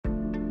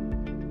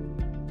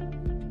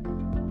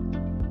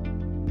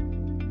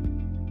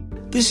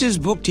This is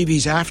Book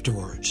TV's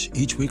Afterwards.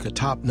 Each week, a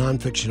top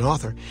nonfiction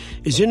author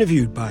is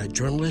interviewed by a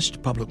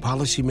journalist, public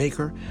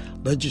policymaker,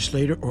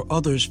 legislator, or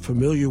others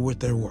familiar with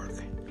their work.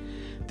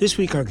 This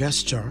week, our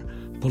guests are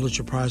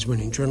Pulitzer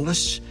Prize-winning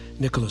journalists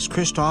Nicholas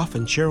Kristof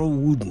and Cheryl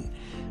Wooden.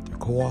 They're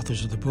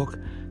co-authors of the book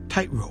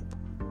Tightrope: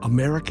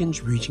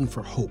 Americans Reaching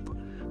for Hope,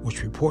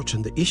 which reports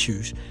on the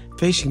issues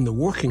facing the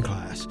working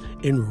class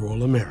in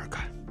rural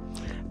America.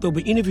 They'll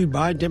be interviewed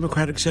by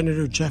Democratic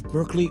Senator Jeff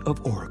Merkley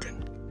of Oregon.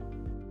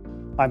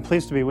 I'm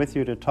pleased to be with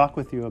you to talk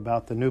with you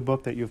about the new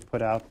book that you've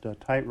put out,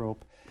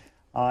 Tightrope,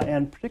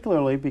 and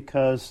particularly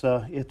because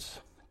it's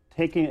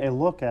taking a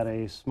look at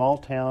a small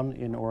town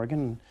in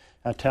Oregon,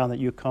 a town that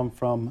you come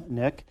from,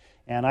 Nick,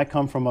 and I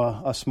come from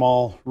a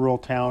small rural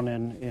town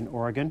in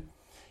Oregon.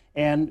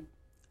 And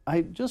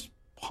I just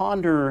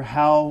ponder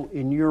how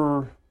in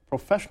your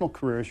professional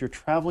careers you're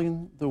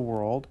traveling the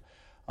world,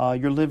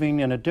 you're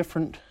living in a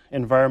different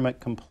environment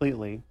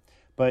completely,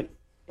 and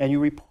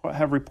you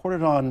have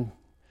reported on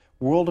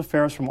world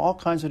affairs from all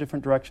kinds of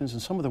different directions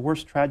and some of the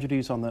worst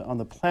tragedies on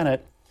the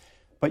planet,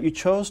 but you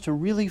chose to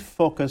really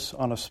focus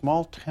on a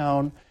small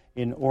town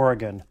in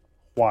Oregon.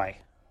 Why?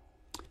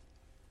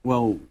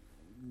 Well,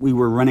 we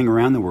were running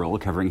around the world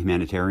covering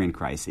humanitarian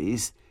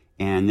crises,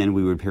 and then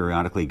we would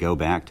periodically go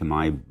back to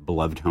my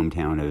beloved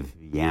hometown of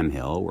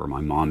Yamhill, where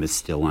my mom is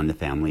still on the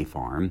family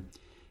farm,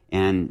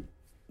 and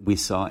we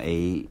saw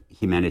a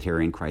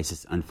humanitarian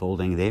crisis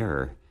unfolding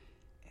there.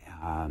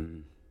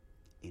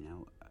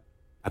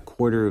 A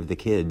quarter of the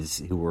kids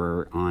who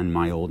were on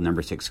my old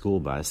number 6 school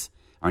bus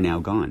are now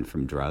gone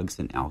from drugs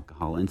and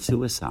alcohol and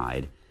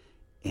suicide.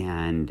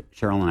 And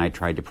Cheryl and I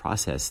tried to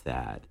process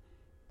that.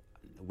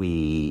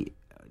 The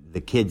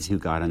kids who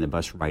got on the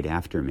bus right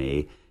after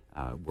me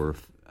were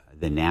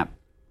the Knapp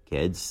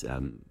kids.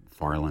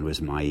 Farland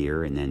was my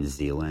year, and then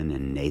Zeelan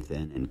and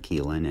Nathan and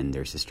Keelan and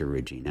their sister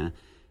Regina.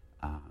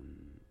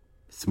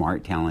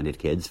 Smart, talented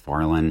kids.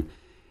 Farland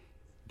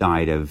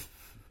died of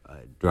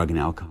drug and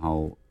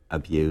alcohol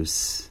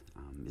abuse.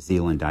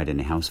 Zeelan died in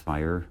a house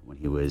fire when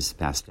he was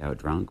passed out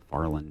drunk.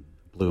 Farland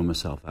blew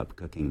himself up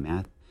cooking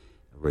meth.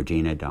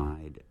 Regina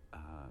died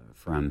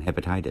from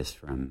hepatitis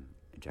from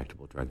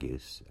injectable drug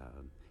use.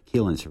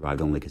 Keelan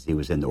survived only because he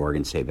was in the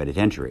Oregon State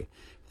Penitentiary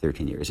for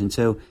 13 years. And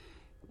so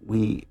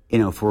we,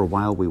 for a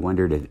while we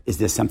wondered, is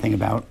this something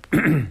about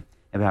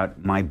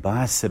about my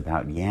bus,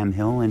 about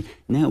Yamhill? And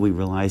no, we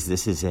realized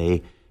this is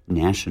a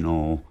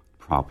national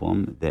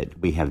problem, that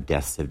we have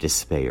deaths of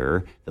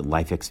despair, that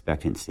life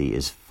expectancy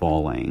is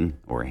falling,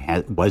 or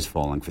was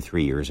falling for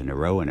 3 years in a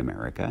row in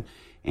America,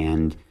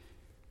 and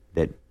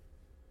that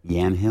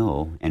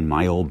Yamhill and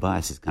my old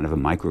bus is kind of a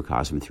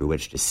microcosm through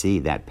which to see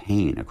that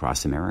pain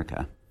across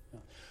America.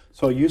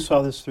 So you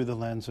saw this through the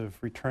lens of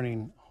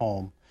returning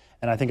home,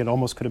 and I think it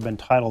almost could have been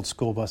titled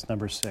School Bus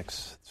Number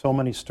 6. So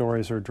many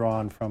stories are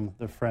drawn from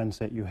the friends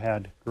that you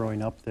had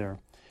growing up there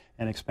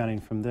and expanding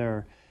from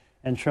there.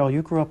 And Cheryl,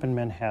 you grew up in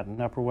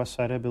Manhattan, Upper West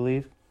Side, I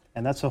believe,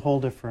 and that's a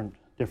whole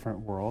different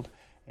world.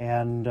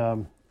 And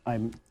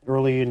I'm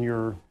early in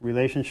your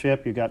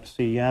relationship. You got to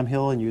see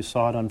Yamhill, and you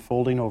saw it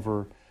unfolding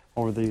over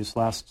these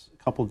last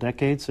couple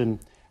decades. And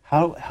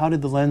how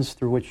did the lens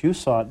through which you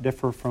saw it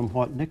differ from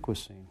what Nick was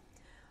seeing?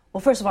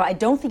 Well, first of all, I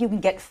don't think you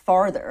can get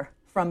farther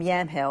from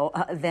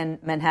Yamhill than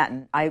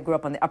Manhattan. I grew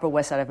up on the Upper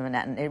West Side of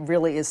Manhattan. It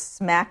really is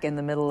smack in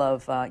the middle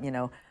of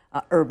the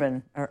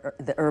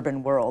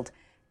urban world.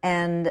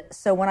 And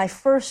so when I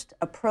first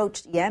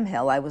approached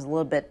Yamhill, I was a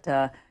little bit,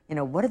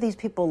 what are these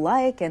people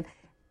like? And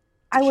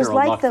I was Cheryl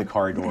like locked the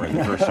car door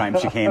the first time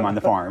she came on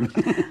the farm.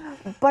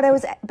 But I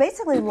was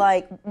basically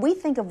like, we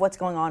think of what's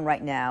going on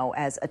right now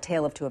as a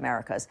tale of two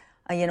Americas.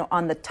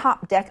 On the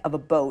top deck of a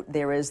boat,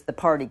 there is the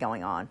party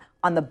going on.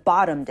 On the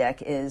bottom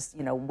deck is,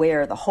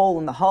 where the hole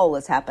in the hull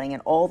is happening,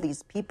 and all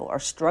these people are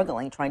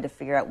struggling, trying to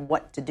figure out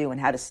what to do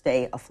and how to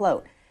stay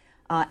afloat.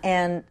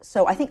 And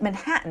so I think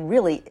Manhattan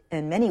really,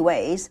 in many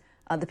ways,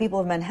 the people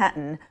of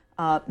Manhattan,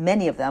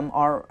 many of them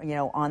are,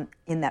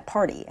 in that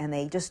party, and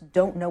they just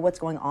don't know what's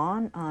going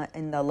on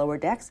in the lower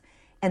decks.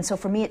 And so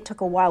for me, it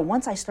took a while.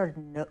 Once I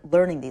started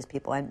learning these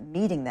people and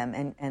meeting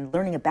them and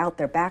learning about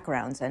their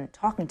backgrounds and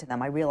talking to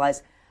them, I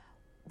realized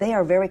they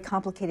are very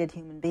complicated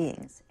human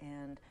beings.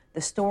 And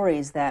the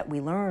stories that we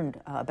learned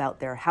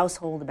about their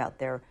household, about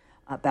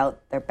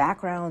their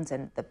backgrounds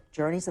and the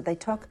journeys that they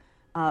took,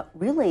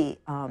 really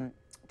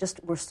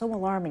just were so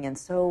alarming and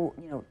so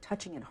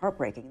touching and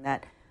heartbreaking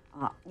that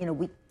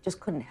we just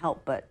couldn't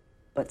help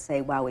but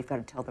say, wow, we've got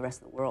to tell the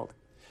rest of the world.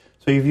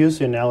 So you've used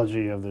the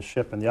analogy of the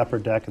ship and the upper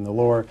deck and the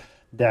lower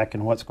deck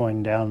and what's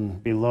going down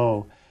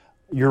below.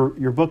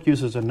 Your book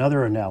uses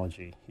another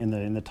analogy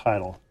in the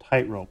title,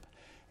 Tightrope.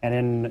 And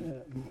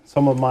in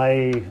some of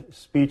my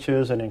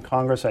speeches and in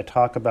Congress, I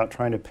talk about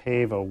trying to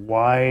pave a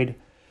wide,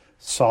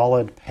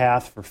 solid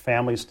path for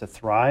families to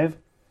thrive.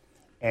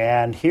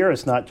 And here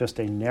it's not just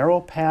a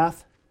narrow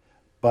path,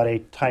 but a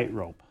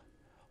tightrope.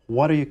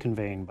 What are you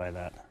conveying by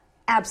that?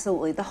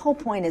 Absolutely. The whole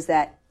point is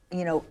that,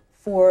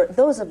 for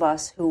those of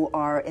us who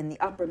are in the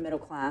upper middle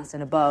class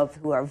and above,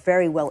 who are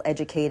very well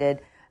educated,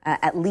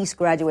 at least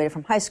graduated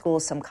from high school,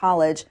 some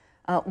college.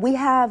 We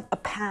have a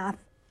path,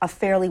 a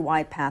fairly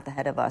wide path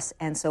ahead of us.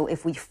 And so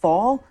if we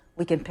fall,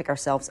 we can pick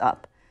ourselves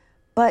up.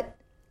 But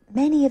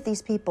many of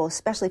these people,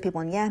 especially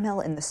people in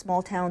Yamhill, in the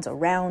small towns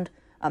around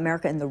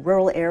America, in the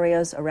rural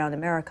areas around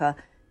America,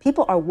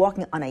 people are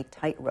walking on a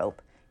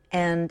tightrope.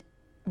 And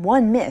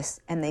one miss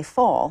and they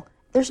fall,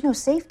 there's no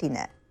safety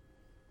net.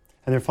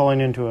 And they're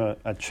falling into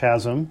a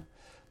chasm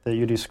that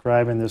you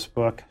describe in this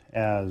book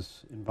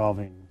as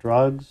involving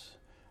drugs,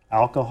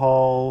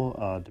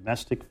 alcohol,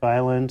 domestic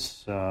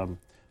violence,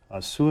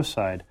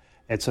 suicide.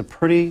 It's a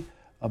pretty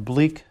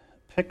bleak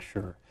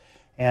picture.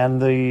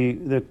 And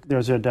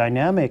there's a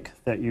dynamic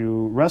that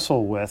you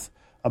wrestle with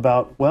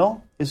about,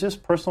 well, is this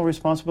personal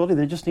responsibility?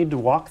 They just need to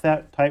walk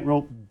that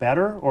tightrope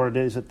better, or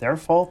is it their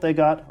fault they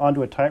got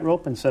onto a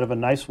tightrope instead of a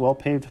nice,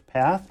 well-paved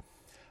path?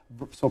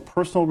 So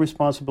personal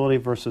responsibility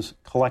versus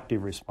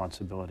collective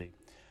responsibility.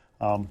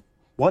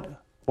 What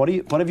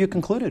have you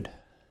concluded?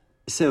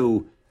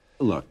 So,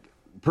 look,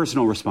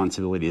 personal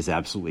responsibility is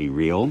absolutely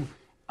real.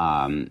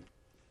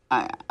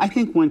 I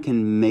think one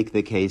can make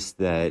the case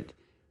that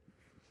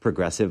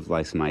progressive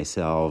like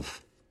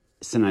myself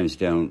sometimes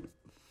don't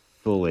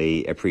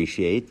fully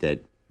appreciate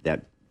that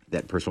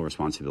personal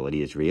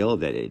responsibility is real,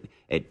 that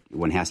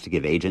one has to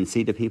give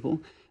agency to people.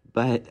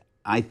 But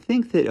I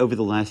think that over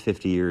the last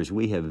 50 years,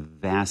 we have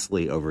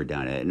vastly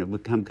overdone it and have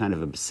become kind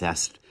of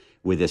obsessed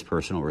with this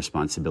personal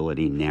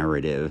responsibility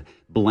narrative,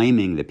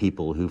 blaming the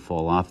people who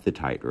fall off the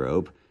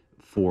tightrope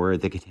for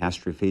the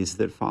catastrophes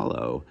that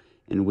follow.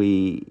 And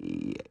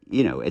we,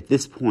 at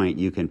this point,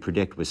 you can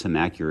predict with some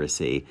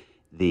accuracy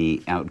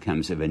the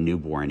outcomes of a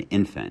newborn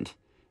infant.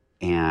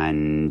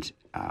 And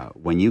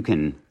when you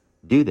can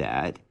do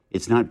that,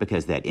 it's not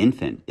because that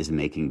infant is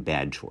making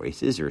bad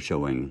choices or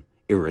showing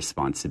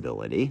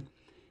irresponsibility.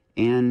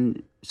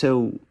 And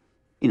so,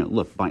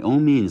 look, by all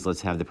means,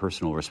 let's have the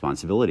personal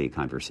responsibility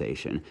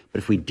conversation. But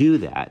if we do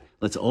that,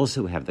 let's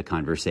also have the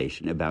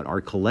conversation about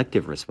our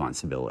collective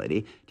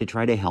responsibility to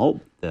try to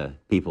help the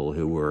people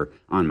who were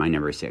on my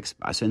number 6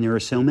 bus. And there are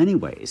so many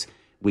ways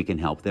we can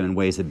help them in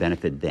ways that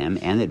benefit them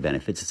and that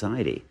benefit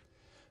society.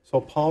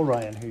 So Paul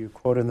Ryan, who you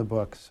quote in the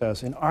book,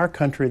 says, in our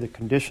country, the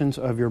conditions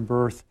of your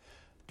birth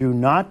do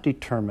not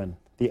determine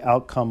the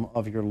outcome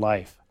of your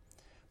life.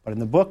 But in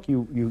the book,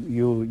 you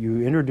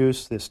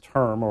introduce this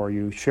term, or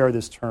you share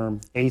this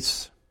term,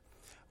 ACE,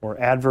 or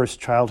adverse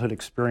childhood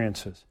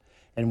experiences.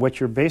 And what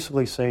you're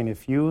basically saying,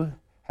 if you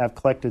have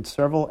collected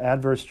several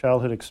adverse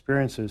childhood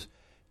experiences,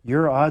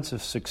 your odds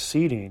of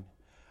succeeding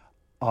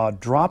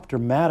drop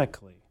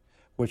dramatically,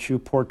 which you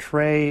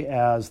portray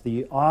as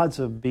the odds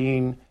of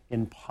being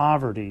in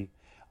poverty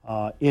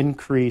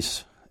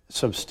increase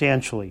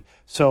substantially.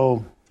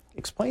 So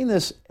explain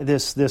this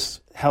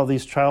how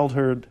these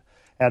childhood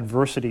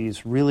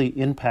adversities really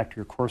impact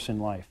your course in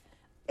life.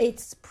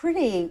 It's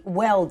pretty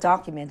well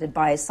documented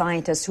by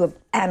scientists who have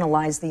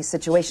analyzed these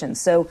situations.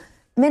 So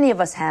many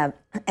of us have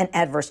an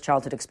adverse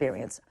childhood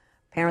experience.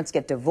 Parents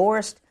get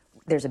divorced.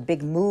 There's a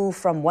big move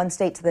from one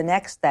state to the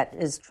next that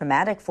is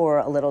traumatic for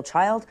a little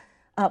child.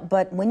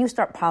 But when you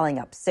start piling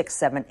up 6,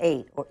 7,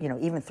 8, or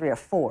even 3 or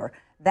 4,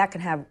 that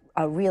can have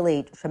a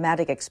really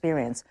traumatic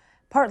experience.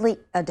 Partly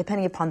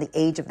depending upon the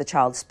age of the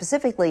child.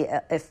 Specifically,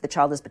 if the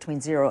child is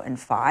between 0 and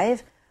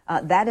 5.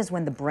 That is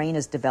when the brain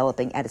is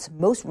developing at its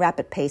most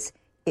rapid pace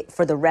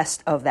for the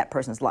rest of that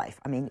person's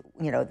life. I mean,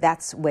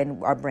 that's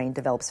when our brain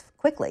develops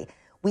quickly.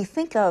 We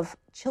think of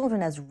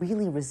children as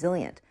really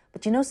resilient,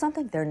 but you know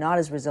something? They're not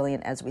as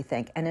resilient as we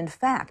think. And in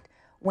fact,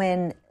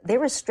 when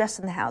there is stress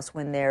in the house,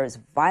 when there's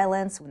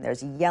violence, when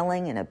there's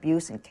yelling and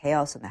abuse and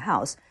chaos in the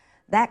house,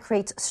 that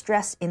creates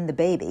stress in the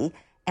baby,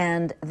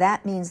 and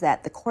that means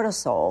that the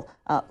cortisol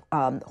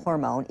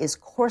hormone is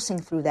coursing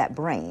through that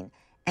brain.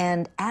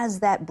 And as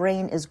that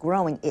brain is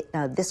growing,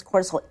 this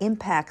cortisol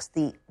impacts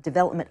the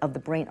development of the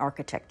brain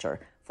architecture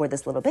for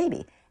this little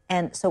baby.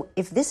 And so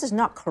if this is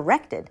not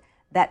corrected,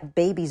 that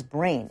baby's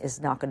brain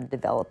is not going to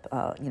develop,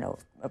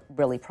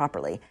 really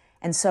properly.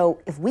 And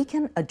so if we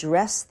can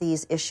address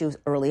these issues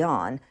early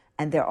on,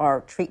 and there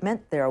are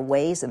treatment, there are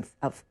ways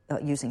of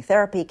using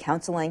therapy,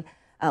 counseling,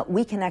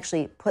 we can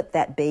actually put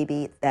that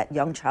baby, that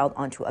young child,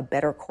 onto a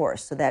better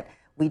course so that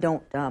we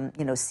don't,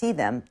 see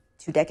them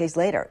 2 decades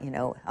later,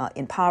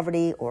 in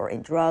poverty or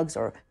in drugs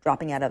or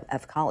dropping out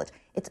of college.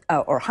 It's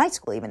or high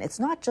school even. It's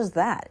not just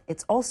that.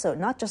 It's also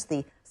not just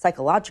the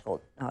psychological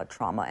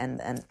trauma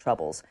and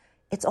troubles.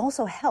 It's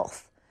also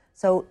health.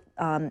 So,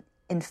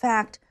 in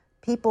fact,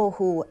 people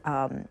who,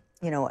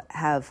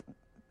 have,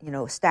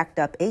 stacked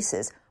up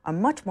ACEs are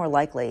much more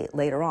likely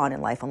later on in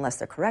life, unless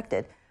they're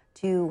corrected,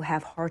 to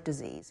have heart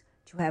disease,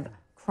 to have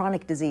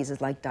chronic diseases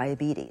like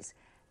diabetes.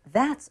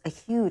 That's a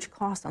huge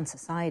cost on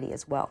society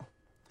as well.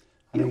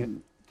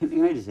 Can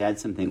I just add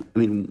something? I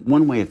mean,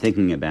 one way of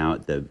thinking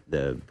about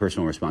the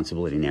personal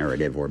responsibility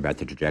narrative, or about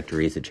the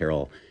trajectories that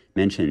Cheryl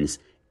mentions,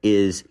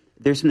 is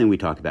there's something we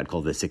talk about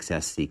called the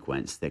success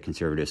sequence that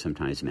conservatives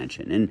sometimes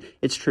mention. And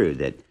it's true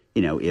that,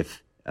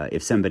 if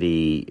if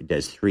somebody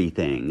does three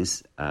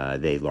things,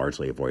 they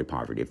largely avoid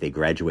poverty. If they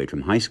graduate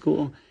from high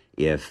school,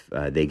 if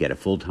they get a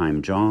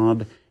full-time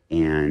job,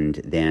 and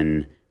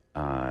then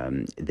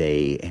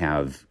they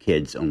have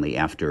kids only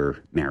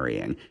after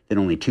marrying, then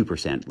only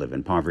 2% live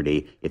in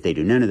poverty. If they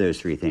do none of those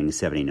three things,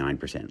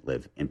 79%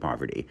 live in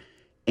poverty.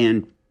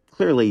 And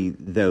clearly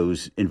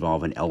those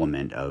involve an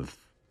element of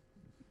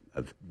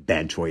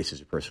bad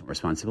choices or personal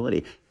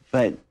responsibility.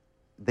 But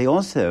they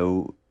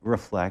also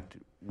reflect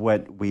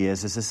what we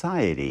as a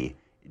society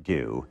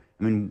do.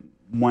 I mean,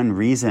 one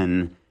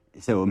reason,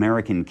 so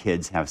American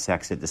kids have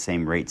sex at the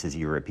same rates as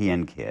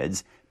European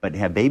kids, but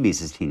have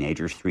babies as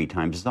teenagers 3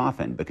 times as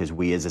often, because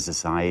we as a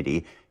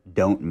society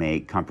don't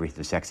make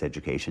comprehensive sex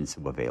education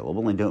so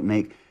available and don't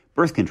make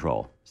birth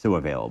control so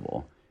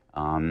available.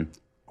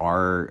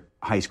 Our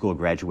high school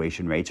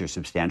graduation rates are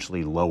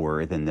substantially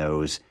lower than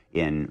those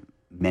in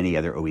many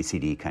other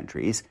OECD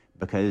countries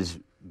because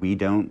we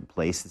don't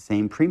place the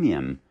same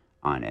premium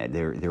on it.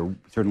 There are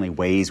certainly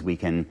ways we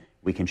can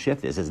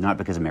shift this. It's not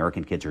because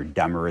American kids are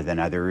dumber than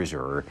others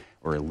or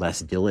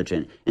less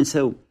diligent. And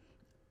so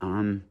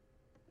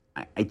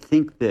I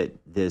think that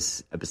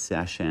this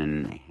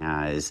obsession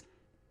has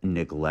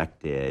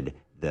neglected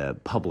the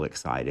public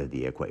side of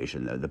the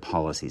equation, the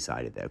policy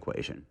side of the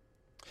equation.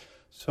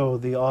 So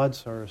the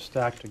odds are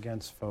stacked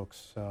against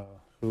folks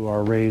who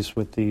are raised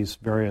with these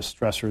various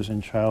stressors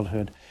in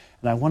childhood.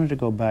 And I wanted to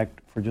go back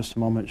for just a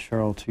moment,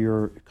 Cheryl, to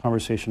your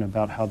conversation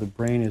about how the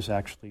brain is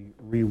actually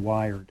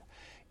rewired.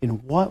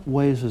 In what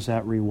ways does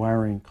that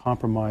rewiring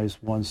compromise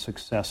one's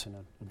success in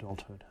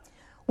adulthood?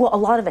 Well, a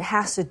lot of it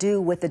has to do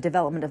with the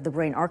development of the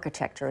brain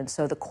architecture. And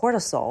so the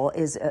cortisol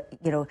is,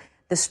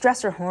 the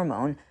stressor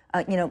hormone.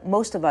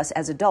 Most of us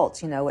as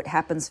adults, it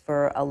happens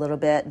for a little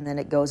bit and then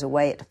it goes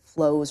away. It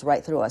flows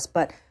right through us.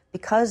 But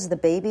because the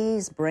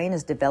baby's brain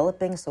is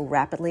developing so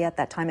rapidly at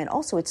that time, and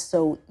also it's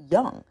so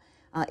young,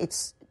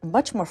 it's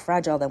much more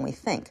fragile than we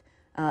think,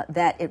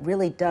 that it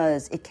really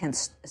does, it can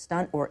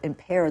stunt or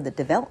impair the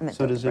development of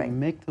the brain. So does it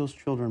make those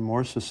children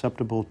more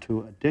susceptible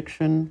to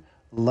addiction,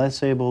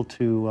 less able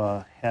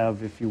to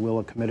have, if you will,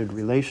 a committed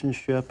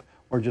relationship,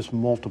 or just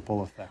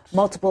multiple effects?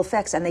 Multiple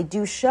effects, and they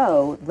do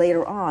show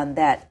later on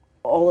that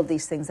all of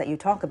these things that you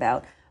talk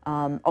about,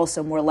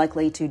 also more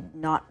likely to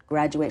not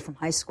graduate from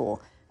high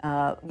school,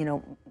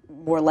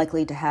 more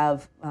likely to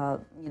have,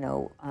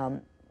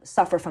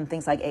 suffer from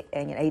things like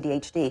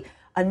ADHD,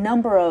 a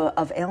number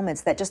of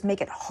ailments that just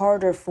make it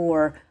harder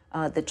for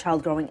the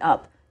child growing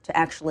up to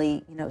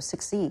actually,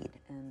 succeed.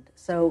 And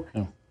so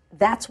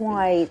that's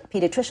why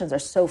pediatricians are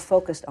so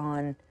focused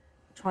on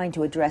trying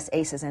to address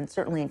ACEs, and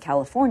certainly in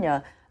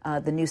California,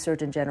 the new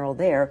Surgeon General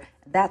there,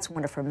 that's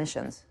one of her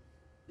missions.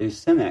 There's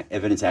some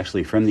evidence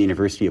actually from the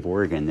University of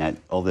Oregon that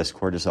all this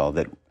cortisol,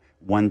 that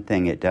one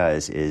thing it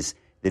does is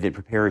that it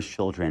prepares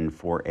children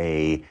for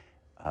a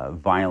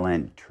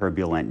violent,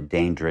 turbulent,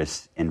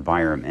 dangerous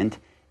environment,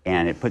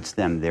 and it puts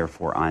them,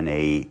 therefore, on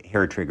a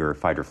hair-trigger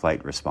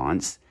fight-or-flight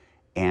response.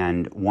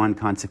 And one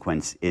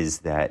consequence is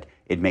that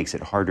it makes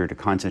it harder to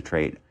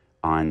concentrate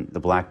on the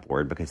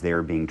blackboard because they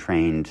are being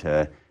trained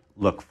to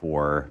look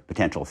for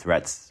potential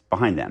threats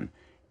behind them.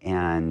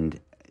 And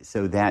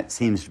so that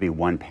seems to be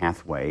one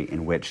pathway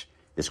in which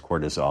this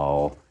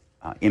cortisol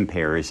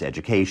impairs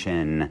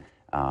education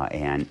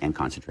and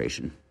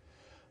concentration.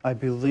 I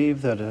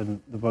believe that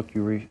in the book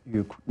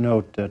you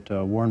note that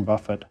Warren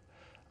Buffett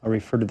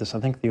referred to this, I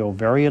think, the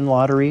ovarian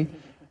lottery,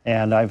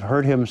 and I've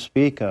heard him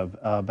speak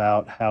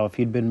about how if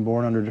he'd been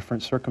born under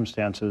different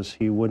circumstances,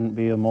 he wouldn't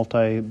be a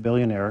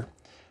multi-billionaire,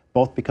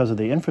 both because of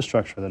the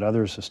infrastructure that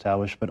others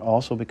established, but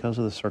also because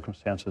of the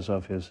circumstances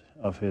of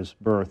his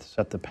birth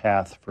set the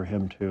path for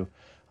him to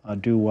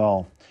do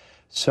well.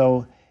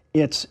 So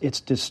it's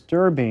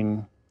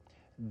disturbing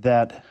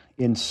that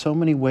in so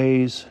many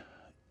ways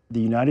the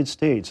United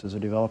States, as a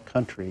developed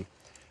country,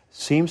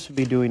 seems to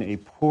be doing a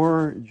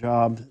poorer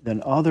job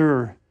than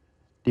other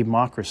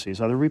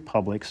democracies, other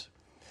republics,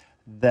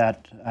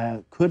 that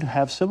could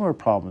have similar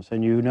problems.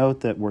 And you note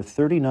that we're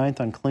 39th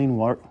on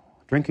clean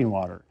drinking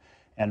water,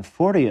 and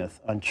 40th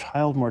on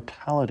child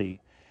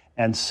mortality,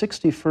 and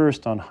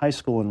 61st on high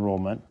school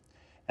enrollment,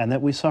 and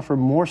that we suffer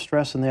more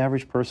stress than the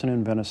average person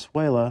in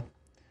Venezuela,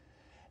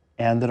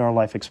 and that our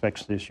life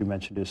expectancy, as you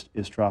mentioned,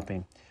 is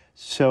dropping.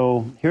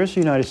 So here's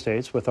the United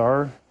States with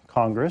our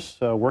Congress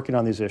working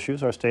on these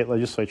issues, our state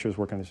legislatures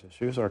working on these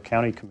issues, our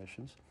county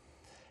commissions.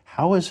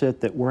 How is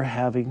it that we're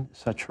having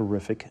such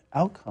horrific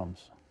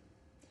outcomes?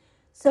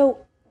 So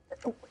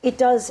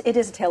it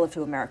is a tale of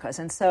two Americas.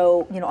 And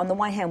so, on the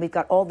one hand, we've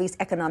got all these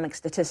economic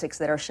statistics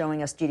that are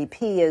showing us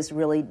GDP is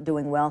really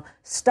doing well.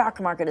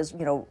 Stock market is,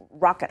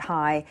 rocket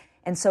high.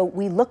 And so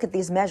we look at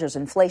these measures.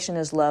 Inflation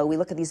is low. We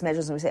look at these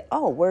measures and we say,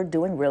 oh, we're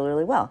doing really,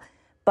 really well.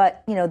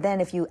 But,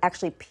 then if you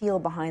actually peel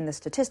behind the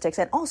statistics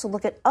and also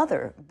look at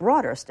other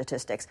broader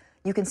statistics,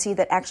 you can see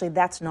that actually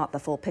that's not the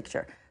full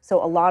picture.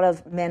 So a lot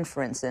of men,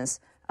 for instance,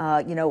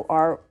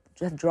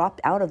 have dropped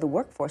out of the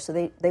workforce, so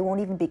they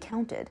won't even be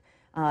counted.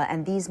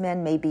 And these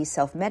men may be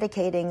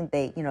self-medicating.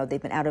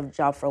 They've been out of a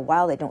job for a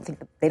while. They don't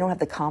have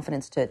the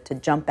confidence to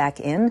jump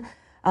back in.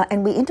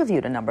 And we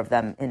interviewed a number of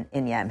them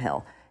in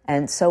Yamhill.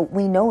 And so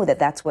we know that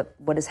that's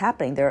what is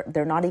happening.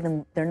 They're not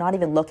even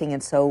looking,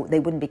 and so they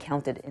wouldn't be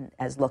counted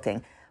as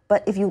looking.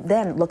 But if you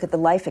then look at the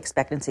life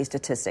expectancy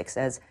statistics,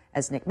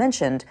 as Nick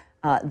mentioned,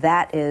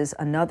 that is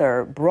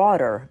another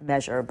broader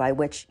measure by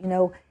which,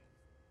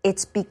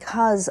 it's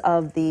because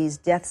of these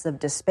deaths of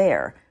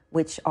despair,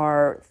 which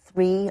are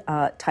three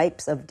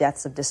types of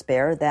deaths of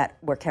despair that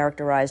were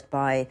characterized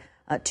by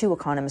two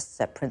economists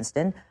at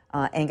Princeton,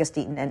 Angus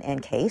Deaton and Ann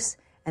Case.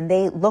 And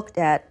they looked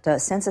at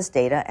census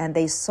data, and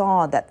they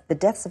saw that the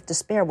deaths of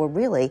despair were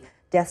really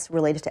deaths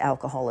related to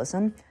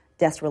alcoholism,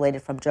 deaths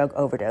related from drug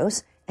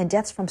overdose, and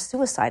deaths from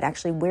suicide.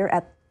 Actually, we're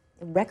at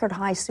record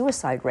high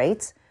suicide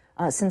rates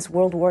since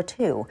World War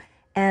II.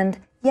 And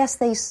yes,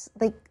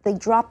 they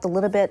dropped a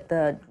little bit.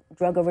 The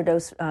drug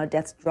overdose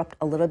deaths dropped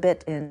a little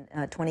bit in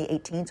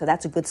 2018, so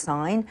that's a good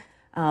sign.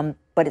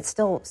 But it's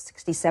still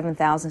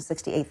 67,000,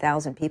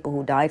 68,000 people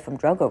who died from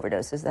drug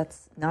overdoses.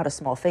 That's not a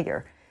small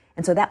figure.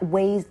 And so that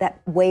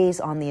weighs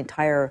on the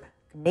entire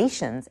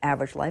nation's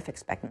average life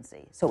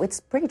expectancy. So it's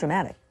pretty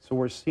dramatic. So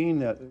we're seeing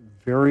that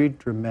very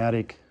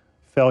dramatic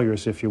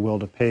failures, if you will,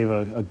 to pave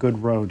a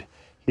good road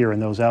here in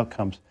those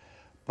outcomes.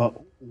 But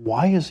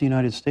why is the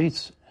United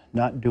States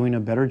not doing a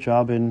better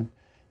job in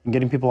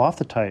getting people off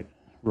the tight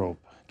rope,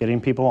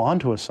 getting people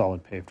onto a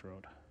solid paved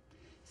road?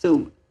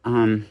 So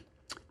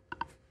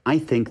I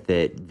think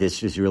that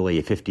this is really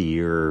a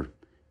 50-year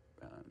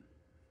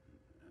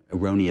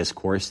erroneous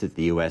course that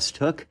the U.S.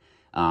 took.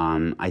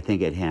 I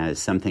think it has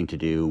something to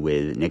do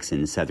with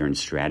Nixon's Southern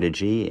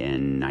strategy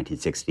in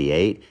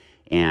 1968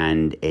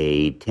 and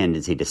a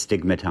tendency to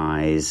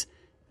stigmatize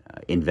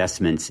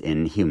investments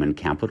in human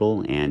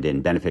capital and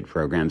in benefit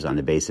programs on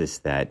the basis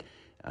that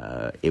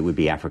it would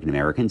be African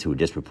Americans who would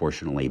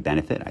disproportionately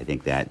benefit. I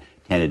think that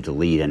tended to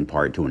lead in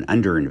part to an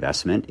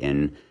underinvestment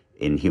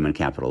in human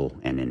capital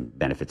and in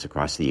benefits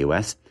across the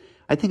U.S.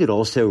 I think it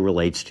also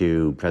relates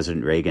to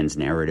President Reagan's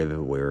narrative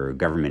where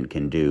government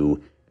can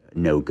do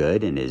no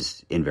good and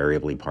is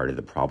invariably part of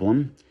the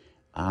problem,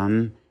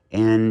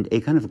 and a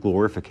kind of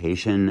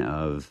glorification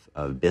of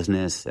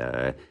business,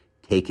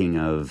 taking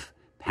of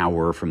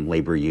power from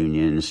labor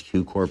unions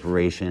to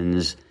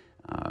corporations,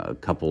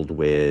 coupled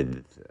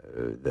with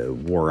the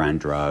war on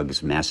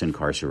drugs, mass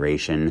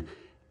incarceration.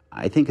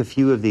 I think a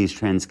few of these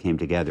trends came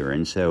together,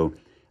 and so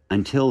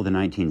until the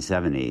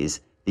 1970s,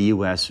 the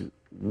U.S.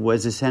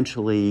 was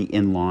essentially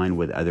in line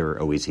with other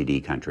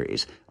OECD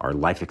countries. Our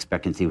life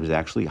expectancy was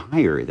actually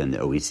higher than the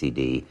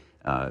OECD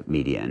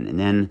median.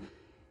 And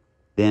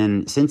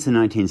then since the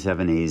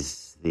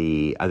 1970s,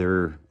 the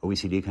other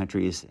OECD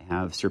countries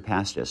have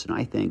surpassed us. And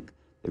I think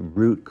the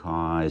root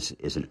cause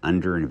is an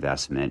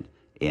underinvestment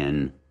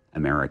in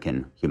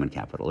American human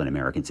capital and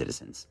American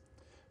citizens.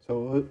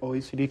 So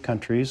OECD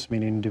countries,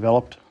 meaning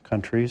developed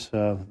countries,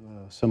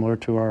 similar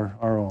to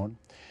our own.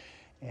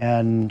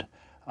 And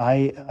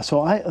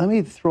let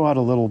me throw out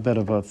a little bit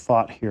of a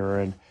thought here,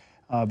 and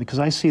because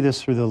I see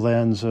this through the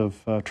lens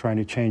of trying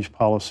to change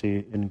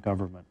policy in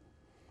government.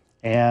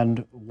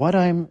 And what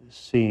I'm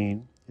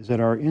seeing is that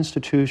our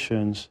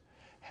institutions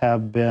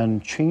have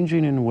been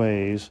changing in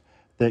ways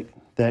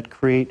that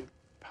create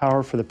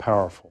power for the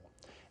powerful.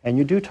 And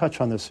you do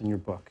touch on this in your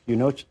book. You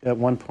note at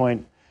one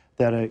point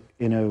that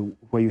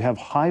where you have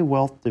high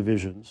wealth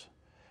divisions,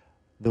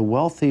 the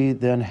wealthy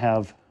then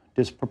have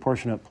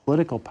disproportionate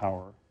political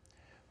power,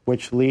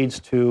 which leads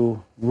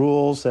to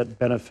rules that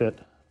benefit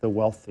the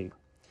wealthy.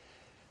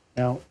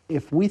 Now,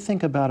 if we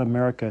think about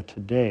America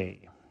today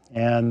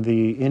and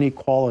the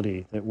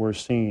inequality that we're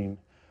seeing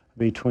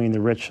between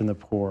the rich and the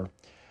poor,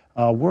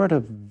 we're at a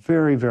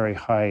very, very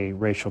high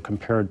ratio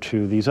compared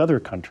to these other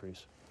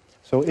countries.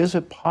 So is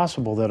it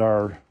possible that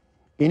our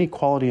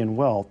inequality in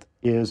wealth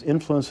is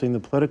influencing the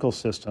political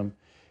system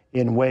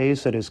in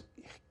ways that is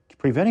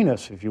preventing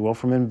us, if you will,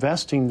 from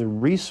investing the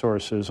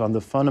resources on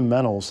the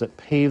fundamentals that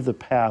pave the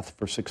path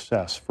for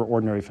success for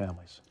ordinary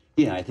families?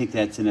 Yeah, I think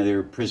that's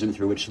another prism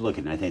through which to look,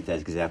 and I think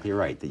that's exactly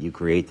right, that you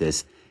create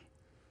this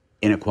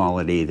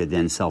inequality that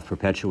then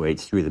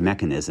self-perpetuates through the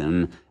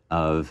mechanism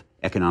of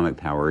economic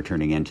power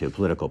turning into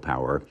political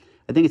power.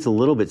 I think it's a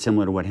little bit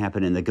similar to what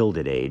happened in the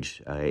Gilded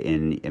Age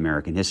in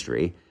American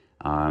history,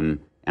 and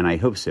I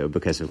hope so,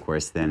 because, of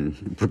course,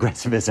 then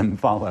progressivism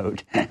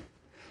followed.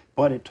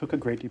 But it took a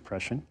Great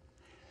Depression.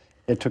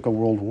 It took a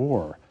world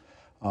war.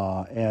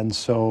 And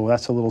so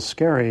that's a little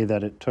scary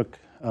that it took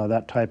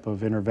that type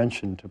of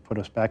intervention to put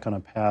us back on a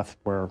path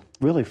where,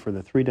 really, for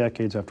the 3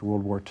 decades after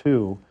World War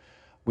II,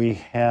 we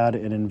had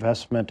an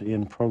investment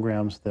in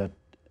programs that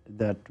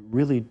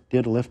really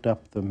did lift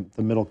up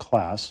the middle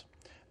class.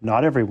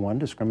 Not everyone.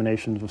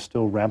 Discrimination was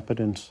still rampant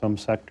in some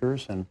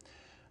sectors,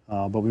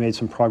 but we made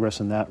some progress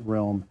in that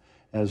realm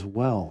as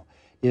well.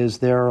 Is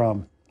there,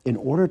 in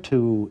order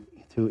to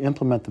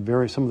implement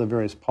some of the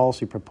various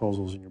policy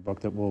proposals in your book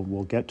that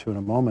we'll get to in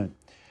a moment,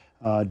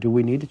 do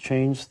we need to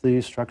change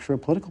the structure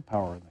of political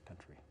power in the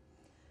country?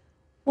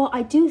 Well,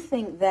 I do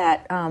think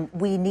that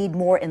we need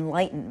more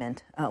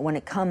enlightenment when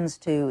it comes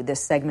to this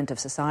segment of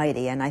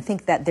society, and I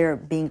think that they're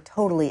being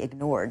totally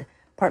ignored.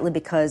 partly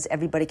because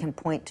everybody can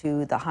point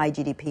to the high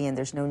GDP and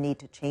there's no need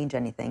to change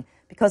anything.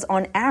 Because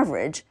on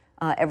average,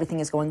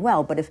 everything is going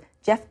well. But if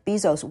Jeff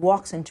Bezos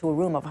walks into a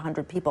room of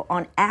 100 people,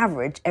 on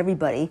average,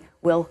 everybody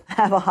will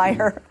have a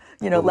higher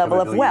level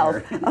of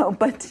wealth.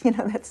 But,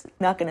 that's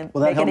not going to make any difference.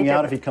 Will that help me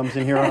out if he comes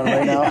in here on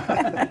right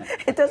now?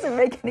 It doesn't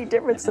make any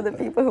difference to the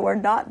people who are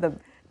not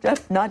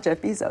Jeff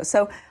Bezos.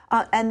 So,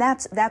 and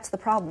that's the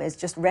problem, is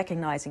just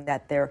recognizing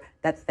that there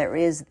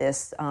is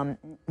this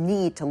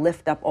need to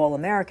lift up all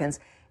Americans.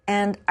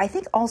 And I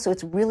think also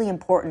it's really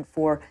important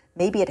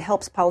maybe it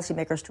helps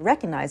policymakers to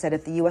recognize that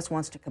if the U.S.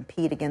 wants to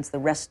compete against the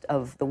rest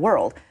of the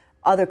world,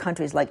 other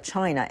countries like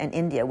China and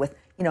India with,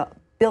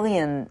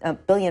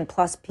 billion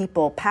plus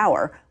people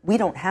power, we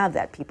don't have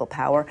that people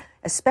power,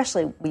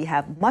 especially we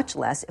have much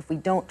less if we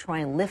don't try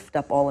and lift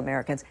up all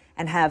Americans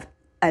and have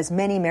as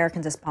many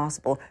Americans as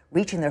possible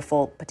reaching their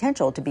full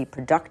potential to be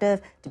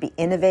productive, to be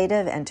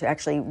innovative, and to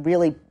actually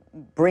really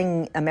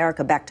bring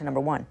America back to number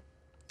one.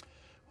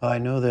 I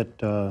know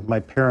that my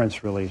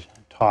parents really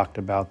talked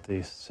about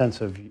the sense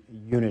of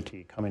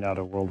unity coming out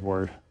of World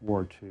War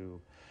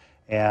II,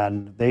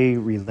 and they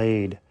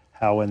relayed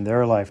how in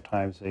their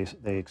lifetimes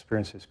they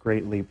experienced this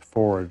great leap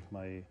forward.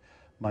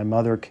 My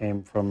mother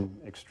came from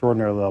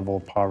extraordinary level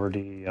of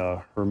poverty.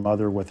 Her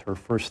mother, with her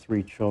first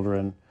 3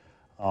 children,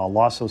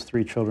 lost those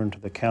 3 children to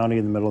the county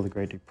in the middle of the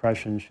Great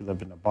Depression. She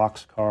lived in a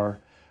boxcar.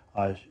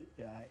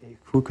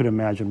 Who could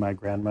imagine my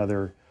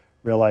grandmother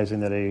realizing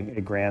that a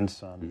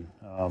grandson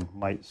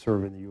might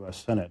serve in the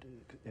U.S. Senate?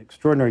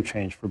 Extraordinary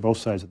change for both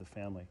sides of the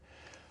family.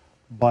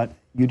 But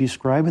you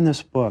describe in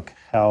this book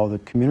how the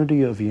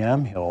community of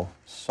Yamhill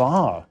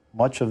saw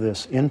much of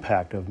this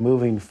impact of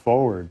moving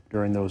forward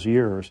during those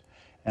years,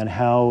 and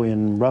how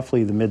in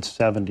roughly the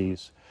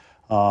mid-'70s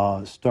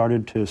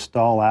started to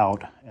stall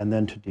out and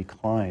then to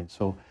decline.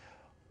 So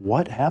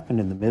what happened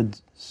in the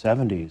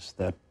mid-'70s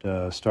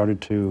that started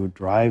to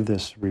drive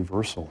this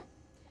reversal?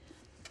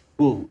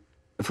 Well,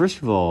 first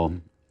of all,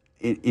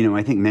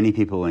 I think many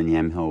people in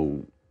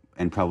Yamhill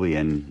and probably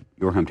in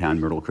your hometown,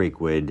 Myrtle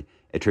Creek, would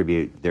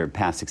attribute their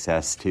past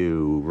success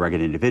to rugged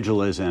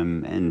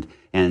individualism,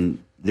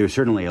 and there's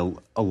certainly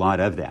a lot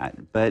of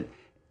that. But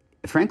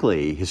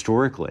frankly,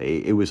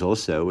 historically, it was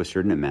also a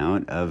certain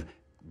amount of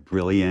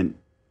brilliant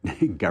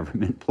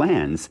government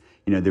plans.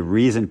 The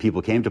reason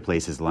people came to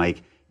places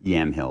like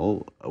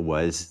Yamhill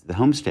was the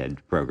homestead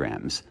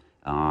programs.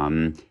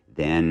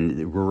 Then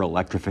the rural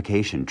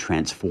electrification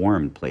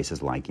transformed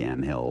places like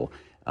Yamhill.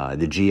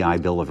 The GI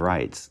Bill of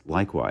Rights,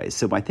 likewise.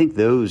 So I think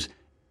those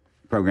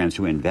programs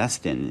to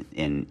invest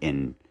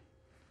in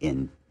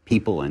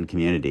people and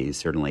communities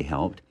certainly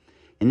helped.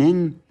 And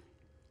then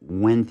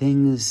when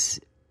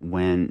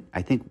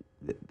I think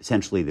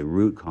essentially the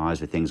root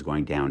cause of things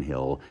going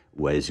downhill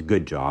was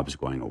good jobs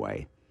going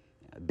away.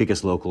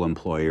 Biggest local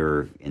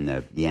employer in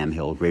the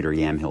greater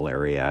Yamhill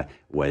area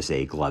was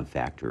a glove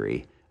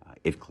factory.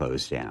 It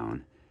closed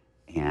down.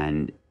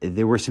 And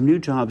there were some new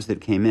jobs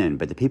that came in,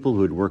 but the people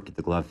who had worked at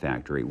the glove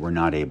factory were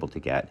not able to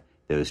get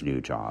those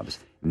new jobs.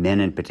 Men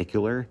in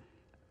particular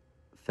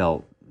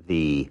felt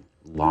the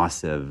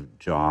loss of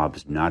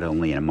jobs not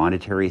only in a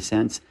monetary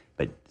sense,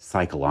 but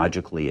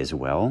psychologically as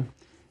well.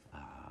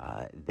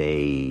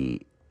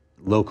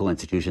 Local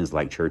institutions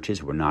like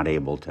churches were not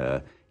able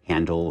to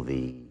handle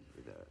the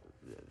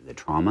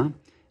trauma.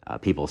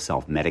 People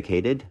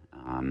self-medicated.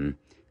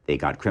 They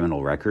got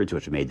criminal records,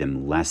 which made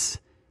them less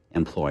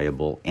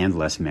employable and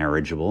less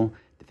marriageable.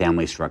 The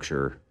family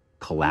structure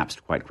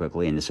collapsed quite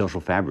quickly, and the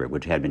social fabric,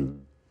 which had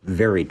been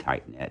very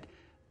tight-knit,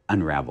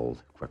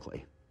 unraveled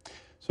quickly.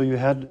 So you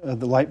had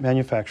the light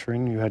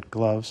manufacturing, you had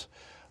gloves,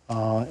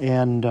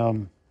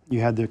 and you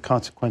had the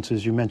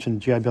consequences. You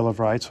mentioned GI Bill of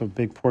Rights, so a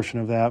big portion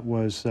of that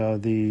was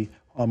the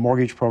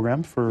mortgage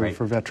program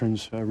for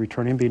veterans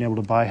returning, being able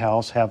to buy a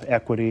house, have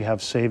equity,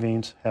 have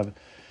savings,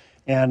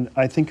 and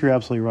I think you're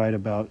absolutely right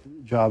about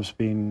jobs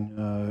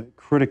being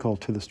critical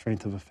to the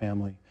strength of a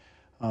family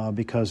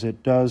because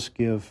it does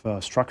give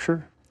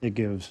structure, it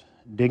gives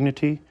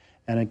dignity,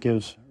 and it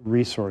gives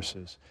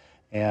resources.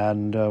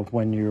 And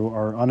when you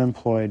are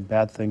unemployed,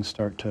 bad things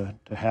start to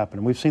happen.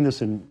 And we've seen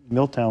this in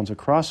mill towns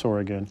across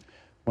Oregon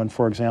when,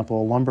 for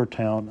example, a lumber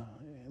town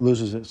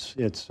loses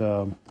its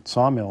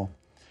sawmill.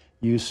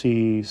 You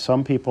see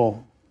some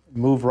people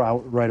move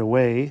out right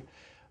away.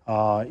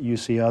 You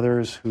see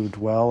others who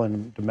dwell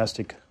in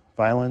domestic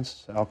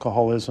violence,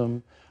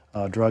 alcoholism,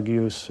 drug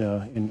use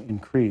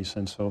increase.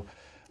 And so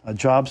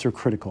jobs are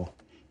critical.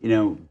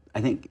 I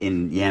think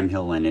in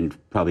Yamhill and in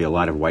probably a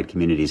lot of white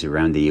communities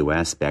around the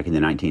U.S. back in the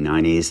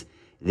 1990s,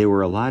 there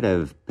were a lot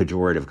of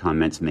pejorative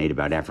comments made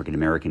about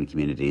African-American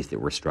communities that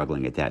were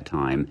struggling at that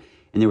time.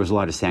 And there was a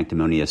lot of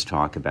sanctimonious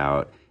talk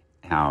about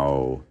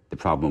how the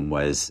problem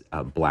was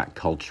black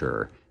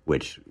culture,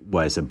 which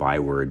was a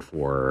byword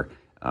for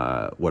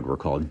what were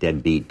called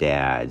deadbeat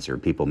dads or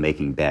people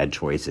making bad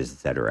choices, et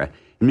cetera.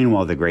 And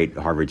meanwhile, the great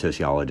Harvard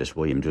sociologist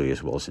William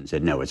Julius Wilson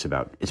said, no, it's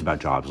about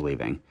jobs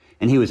leaving.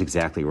 And he was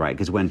exactly right,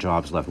 because when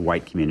jobs left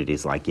white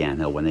communities like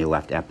Yamhill, when they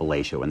left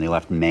Appalachia, when they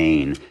left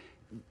Maine,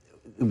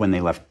 when they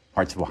left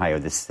parts of Ohio,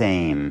 the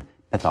same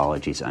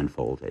pathologies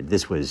unfolded.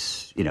 This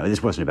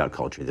wasn't about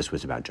culture. This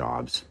was about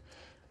jobs.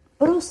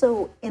 But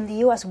also in the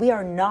U.S., we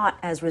are not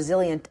as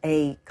resilient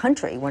a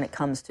country when it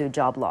comes to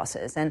job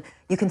losses. And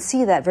you can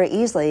see that very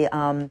easily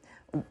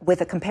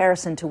with a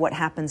comparison to what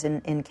happens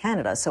in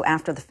Canada. So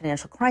after the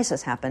financial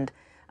crisis happened,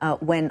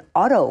 when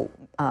auto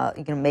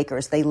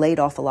makers, they laid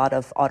off a lot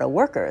of auto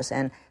workers,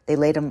 and they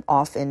laid them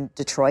off in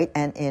Detroit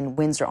and in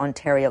Windsor,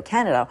 Ontario,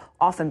 Canada,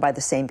 often by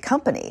the same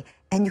company.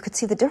 And you could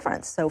see the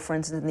difference. So, for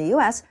instance, in the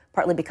U.S.,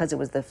 partly because it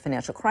was the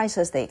financial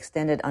crisis, they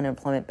extended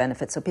unemployment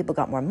benefits, so people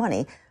got more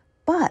money.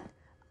 But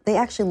they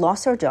actually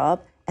lost their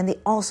job, and they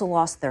also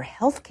lost their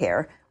health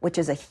care, which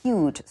is a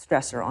huge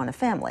stressor on a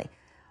family.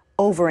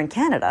 Over in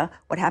Canada,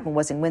 what happened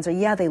was in Windsor,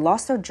 they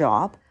lost their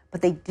job,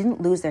 but they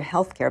didn't lose their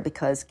health care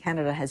because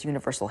Canada has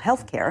universal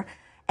health care.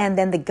 And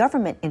then the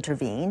government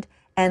intervened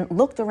and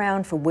looked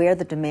around for where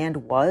the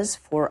demand was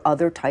for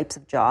other types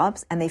of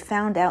jobs, and they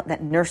found out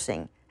that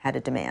nursing had a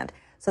demand.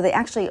 So they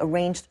actually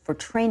arranged for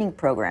training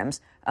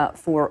programs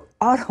for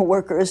auto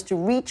workers to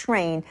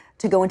retrain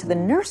to go into the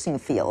nursing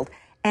field.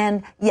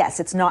 And yes,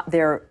 it's not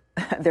their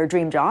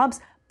dream jobs,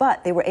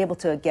 but they were able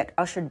to get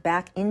ushered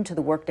back into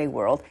the workday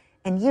world.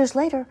 And years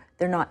later,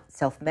 they're not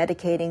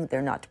self-medicating,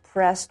 they're not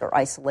depressed or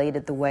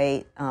isolated the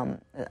way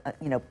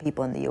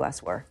people in the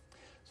U.S. were.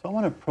 So I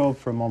want to probe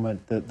for a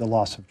moment the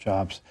loss of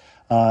jobs.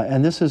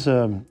 And this is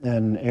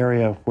an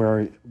area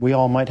where we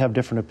all might have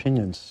different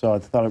opinions, so I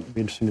thought it would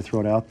be interesting to throw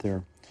it out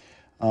there.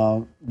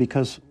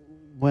 Because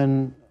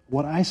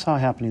what I saw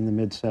happening in the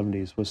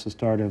mid-'70s was the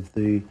start of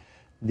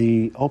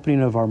the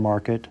opening of our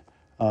market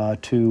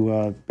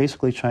to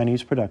basically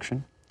Chinese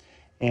production.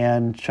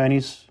 And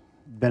Chinese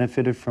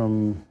benefited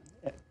from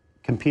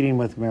competing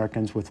with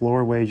Americans with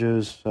lower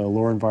wages,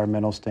 lower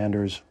environmental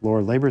standards,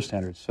 lower labor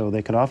standards. So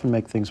they could often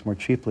make things more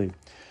cheaply.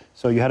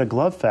 So you had a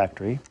glove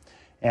factory,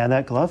 and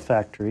that glove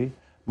factory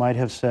might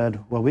have said,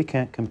 well, we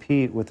can't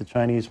compete with the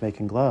Chinese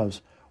making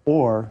gloves,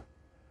 or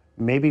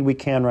maybe we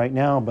can right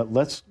now, but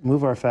let's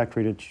move our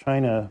factory to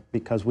China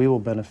because we will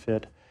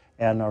benefit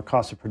and our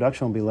cost of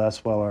production will be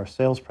less while our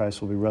sales price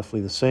will be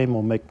roughly the same.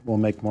 We'll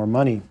make more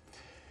money.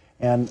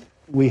 And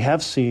we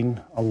have seen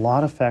a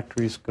lot of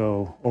factories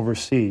go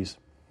overseas.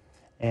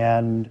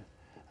 And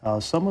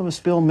some of us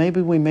feel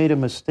maybe we made a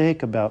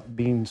mistake about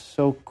being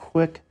so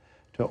quick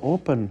to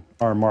open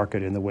our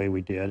market in the way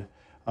we did,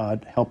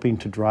 helping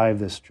to drive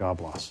this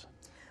job loss.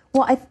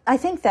 Well, I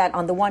think that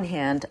on the one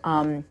hand,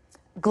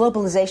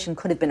 globalization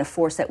could have been a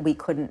force that we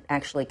couldn't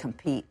actually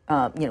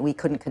we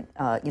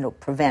couldn't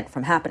prevent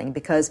from happening,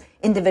 because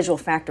individual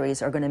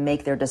factories are going to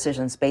make their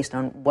decisions based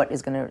on what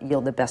is going to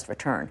yield the best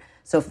return.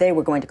 So if they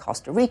were going to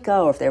Costa Rica,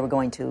 or if they were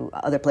going to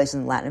other places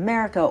in Latin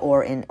America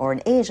or in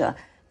Asia,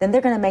 then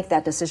they're going to make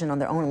that decision on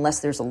their own unless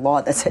there's a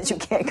law that says you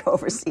can't go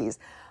overseas.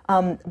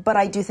 But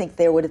I do think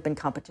there would have been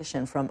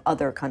competition from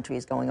other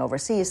countries going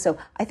overseas. So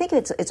I think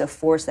it's a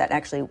force that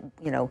actually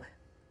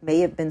may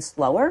have been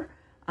slower,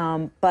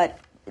 but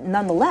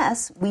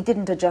nonetheless, we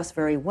didn't adjust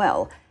very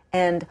well.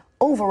 And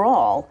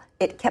overall,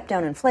 it kept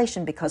down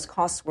inflation because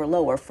costs were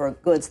lower for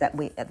goods that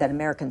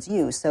Americans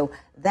use. So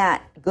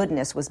that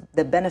goodness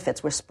the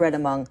benefits were spread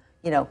among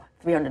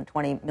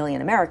 320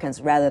 million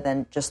Americans, rather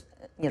than just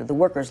the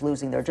workers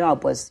losing their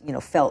job was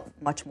felt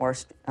much more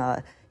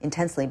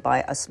intensely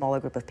by a smaller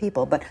group of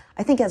people. But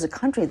I think as a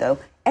country, though,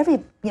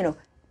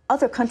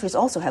 other countries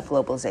also have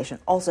globalization,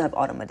 also have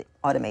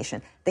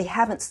automation. They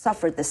haven't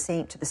suffered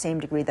to the same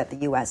degree that the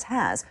U.S.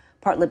 has,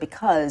 partly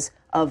because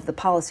of the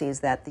policies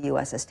that the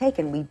U.S. has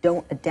taken. We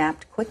don't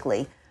adapt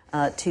quickly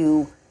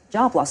to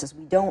job losses.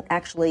 We don't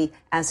actually,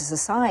 as a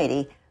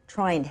society,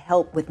 try and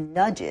help with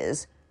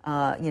nudges,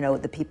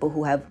 the people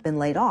who have been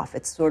laid off.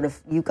 It's sort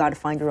of, you've got to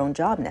find your own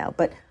job now.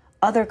 But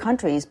other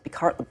countries,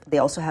 they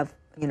also have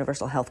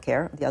universal health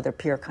care, the other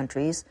peer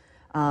countries,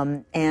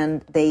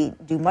 and they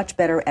do much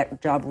better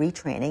at job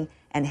retraining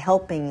and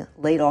helping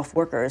laid-off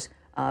workers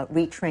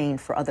retrain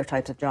for other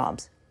types of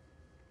jobs.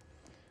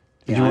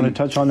 Did you want to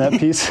touch on that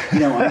piece?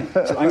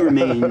 I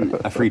remain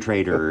a free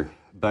trader,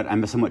 but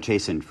I'm a somewhat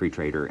chastened free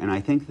trader. And I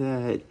think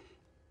that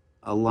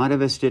a lot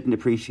of us didn't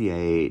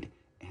appreciate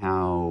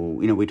how,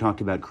 we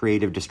talked about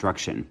creative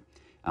destruction.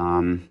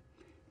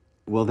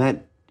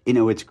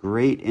 It's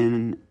great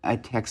in a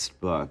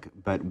textbook,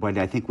 but what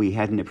I think we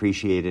hadn't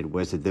appreciated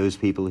was that those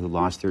people who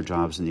lost their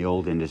jobs in the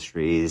old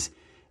industries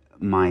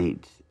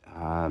might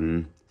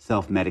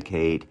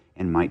self-medicate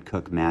and might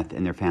cook meth,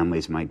 and their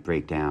families might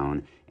break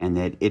down. And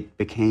that it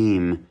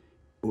became,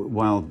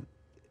 while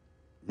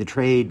the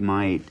trade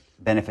might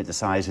benefit the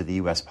size of the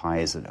U.S.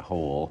 pie as a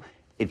whole,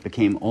 it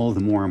became all the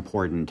more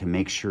important to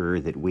make sure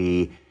that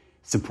we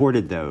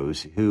supported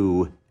those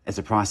who, as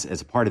a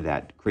part of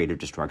that creative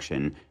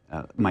destruction,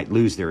 might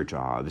lose their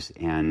jobs,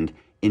 and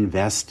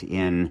invest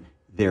in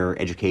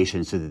their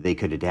education so that they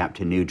could adapt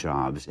to new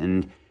jobs.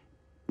 And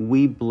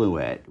we blew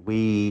it.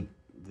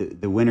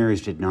 The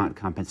winners did not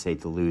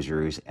compensate the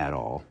losers at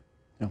all.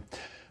 Yeah.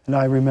 And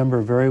I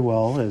remember very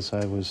well, as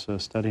I was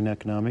studying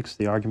economics,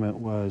 the argument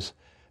was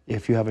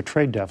if you have a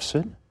trade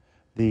deficit,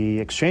 the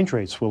exchange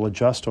rates will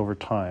adjust over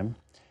time,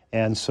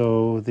 And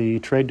so the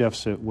trade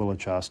deficit will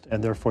adjust,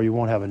 and therefore you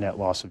won't have a net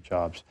loss of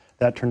jobs.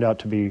 That turned out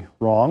to be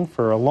wrong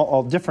for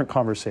a different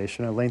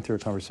conversation, a lengthier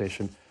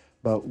conversation,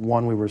 but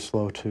one we were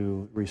slow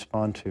to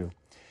respond to.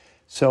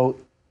 So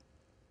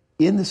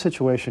in the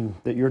situation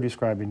that you're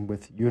describing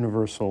with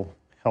universal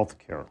health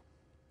care,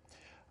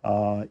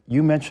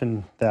 you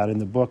mentioned that in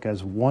the book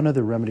as one of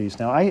the remedies.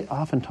 Now, I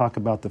often talk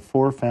about the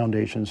 4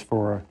 foundations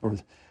for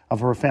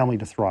a family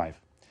to thrive.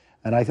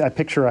 And I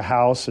picture a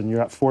house, and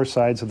you're at 4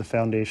 sides of the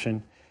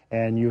foundation,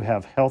 and you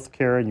have health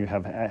care, and you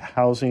have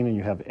housing, and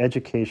you have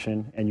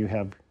education, and you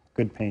have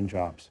good-paying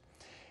jobs.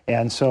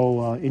 And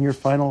so in your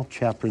final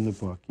chapter in the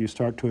book, you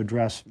start to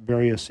address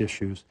various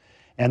issues,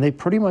 and they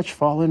pretty much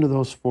fall into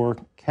those 4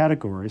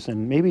 categories,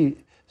 and maybe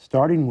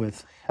starting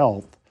with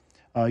health,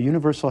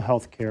 universal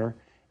health care,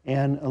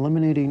 and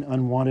eliminating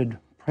unwanted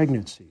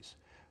pregnancies,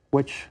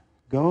 which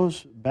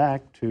goes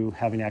back to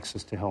having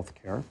access to health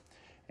care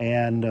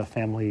and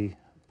family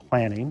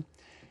planning.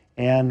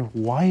 And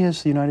why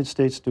is the United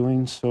States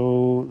doing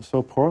so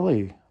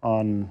poorly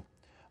on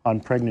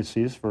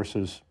pregnancies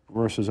versus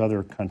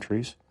other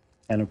countries?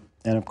 And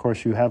of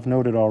course, you have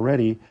noted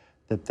already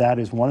that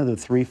is one of the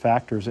 3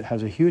 factors that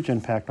has a huge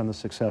impact on the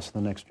success of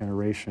the next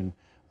generation,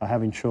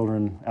 having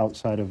children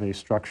outside of a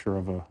structure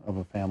of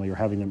a family or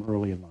having them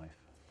early in life.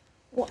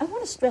 Well, I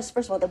want to stress,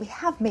 first of all, that we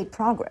have made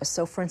progress.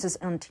 So, for instance,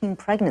 on teen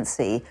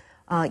pregnancy,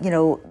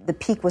 the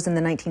peak was in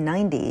the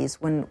 1990s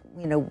when,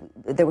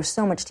 there was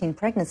so much teen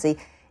pregnancy.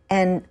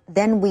 And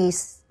then we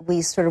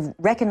sort of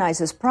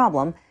recognized this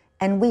problem,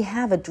 and we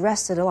have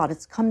addressed it a lot.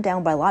 It's come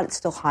down by a lot. It's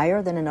still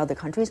higher than in other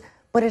countries,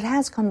 but it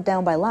has come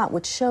down by a lot,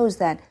 which shows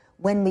that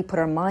when we put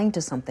our mind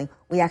to something,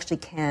 we actually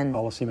can.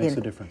 Policy makes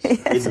a difference.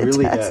 Yes, it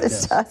really does.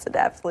 does. It does. It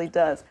absolutely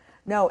does.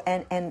 No,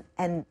 and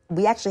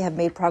we actually have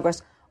made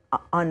progress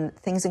on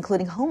things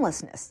including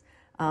homelessness.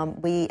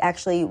 We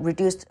actually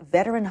reduced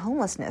veteran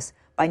homelessness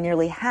by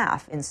nearly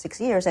half in 6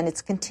 years, and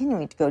it's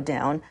continuing to go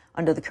down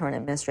under the current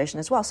administration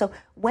as well. So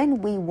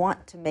when we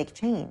want to make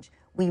change,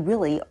 we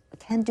really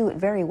can do it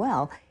very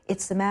well.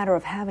 It's a matter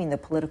of having the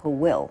political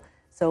will.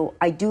 So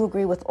I do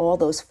agree with all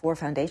those 4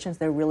 foundations.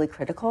 They're really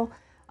critical,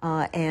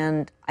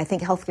 and I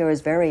think healthcare is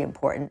very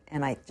important,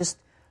 and I just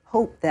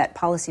hope that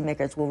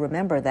policymakers will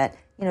remember that,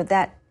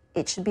 that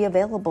it should be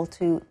available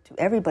to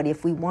everybody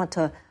if we want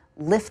to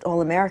lift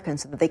all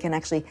Americans so that they can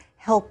actually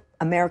help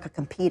America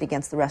compete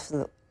against the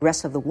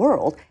rest of the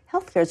world.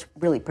 Healthcare is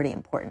really pretty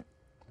important.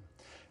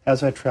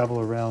 As I travel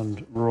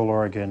around rural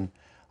Oregon,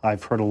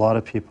 I've heard a lot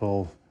of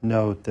people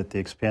note that the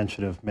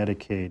expansion of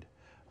Medicaid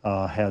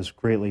has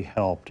greatly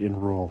helped in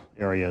rural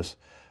areas.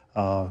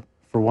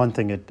 For one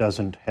thing, it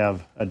doesn't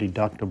have a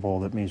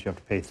deductible that means you have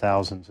to pay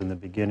thousands in the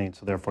beginning,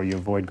 so therefore you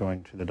avoid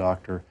going to the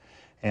doctor.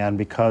 And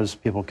because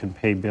people can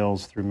pay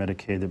bills through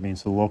Medicaid, that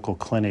means the local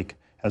clinic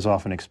has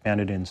often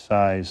expanded in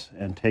size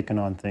and taken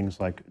on things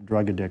like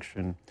drug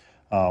addiction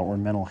or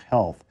mental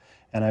health.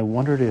 And I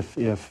wondered if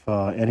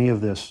any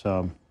of this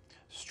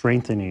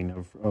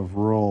strengthening of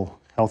rural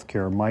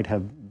healthcare might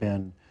have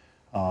been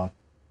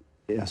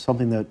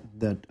something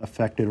that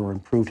affected or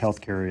improved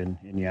healthcare in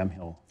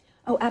Yamhill.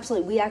 Oh,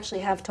 absolutely. We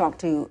actually have talked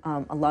to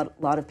a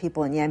lot of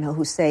people in Yamhill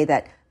who say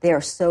that they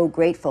are so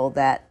grateful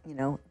that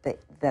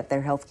that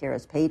their healthcare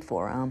is paid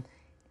for.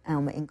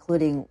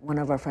 Including one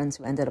of our friends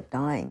who ended up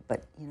dying,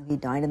 but he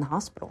died in the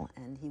hospital,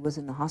 and he was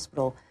in the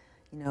hospital,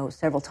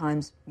 several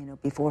times,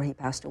 before he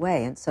passed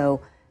away, and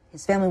so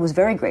his family was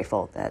very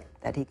grateful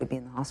that he could be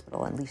in the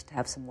hospital, and at least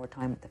have some more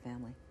time with the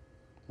family.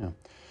 Yeah,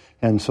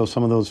 and so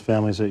some of those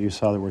families that you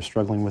saw that were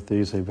struggling with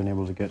these, they've been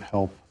able to get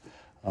help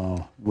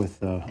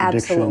with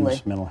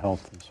addictions, mental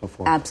health, and so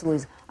forth.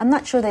 Absolutely. I'm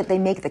not sure that they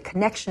make the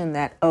connection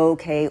that,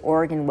 okay,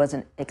 Oregon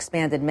wasn't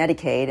expanded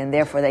Medicaid, and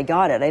therefore they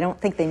got it. I don't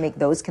think they make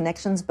those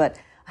connections, but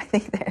I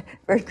think they're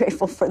very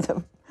grateful for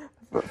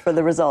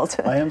the result.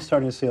 I am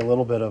starting to see a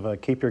little bit of a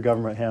keep your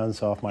government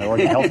hands off my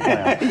Oregon health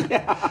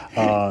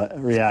plan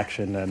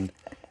reaction,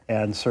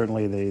 and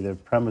certainly the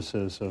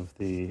premises of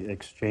the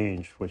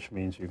exchange, which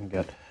means you can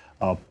get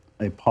a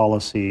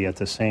policy at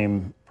the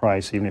same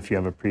price, even if you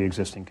have a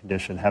pre-existing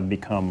condition, have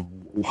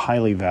become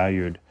highly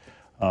valued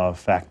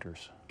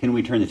factors. Can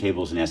we turn the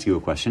tables and ask you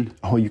a question?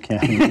 Oh, you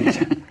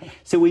can.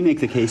 So we make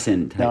the case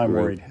in Tightrope. Now I'm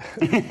worried.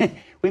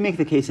 We make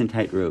the case in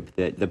Tightrope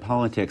that the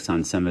politics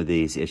on some of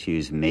these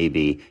issues may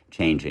be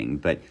changing,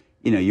 but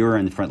you're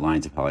on the front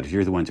lines of politics.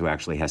 You're the ones who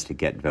actually has to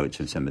get votes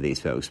from some of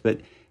these folks. But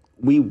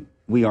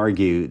we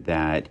argue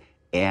that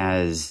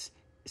as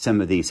some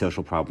of these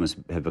social problems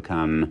have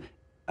become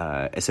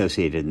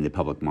associated in the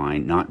public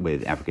mind, not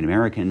with African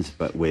Americans,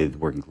 but with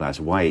working class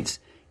whites,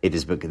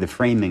 the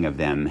framing of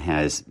them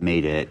has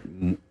made it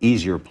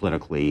easier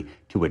politically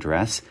to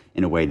address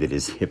in a way that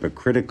is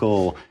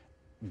hypocritical,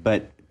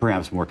 but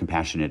perhaps more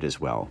compassionate as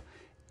well.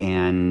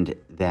 And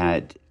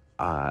that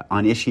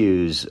on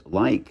issues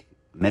like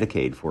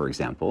Medicaid, for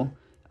example,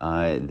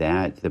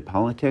 that the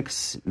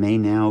politics may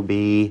now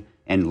be,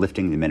 and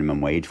lifting the minimum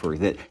wage,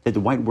 that the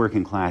white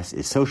working class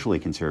is socially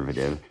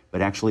conservative,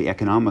 but actually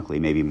economically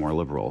maybe more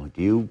liberal.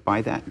 Do you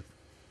buy that?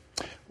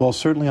 Well,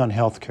 certainly on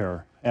health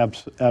care,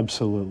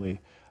 Absolutely.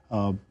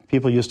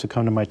 People used to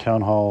come to my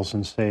town halls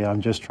and say,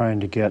 I'm just trying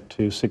to get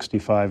to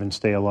 65 and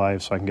stay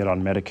alive so I can get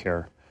on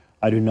Medicare.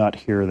 I do not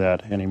hear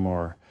that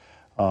anymore.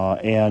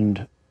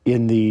 And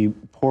in the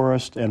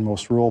poorest and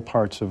most rural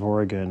parts of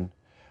Oregon,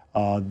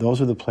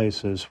 those are the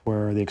places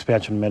where the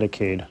expansion of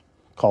Medicaid,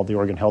 called the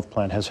Oregon Health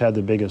Plan, has had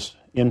the biggest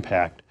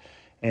impact.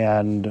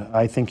 And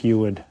I think you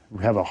would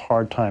have a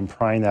hard time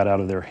prying that out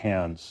of their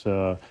hands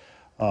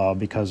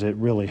because it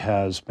really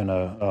has been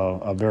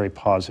a very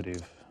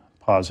positive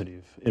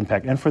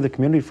impact. And for the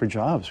community, for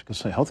jobs,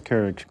 because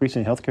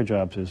increasing healthcare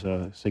jobs is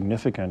a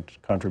significant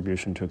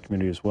contribution to a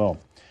community as well.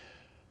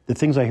 The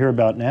things I hear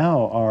about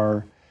now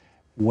are,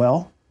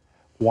 well,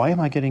 why am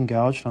I getting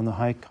gouged on the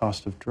high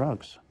cost of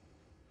drugs?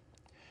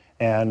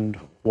 And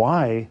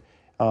why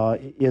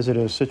is it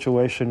a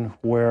situation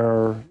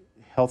where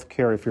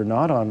healthcare, if you're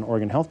not on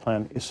Oregon Health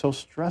Plan, is so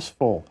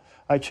stressful?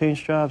 I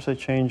change jobs, I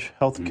change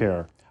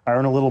healthcare. I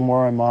earn a little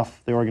more, I'm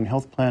off the Oregon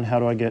Health Plan. How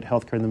do I get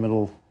healthcare in the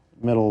middle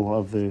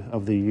of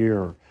the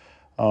year?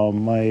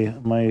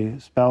 My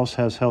spouse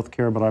has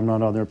healthcare, but I'm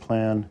not on their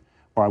plan,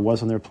 or I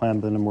was on their plan,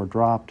 but then we're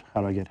dropped.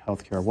 How do I get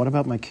healthcare? What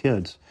about my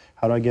kids?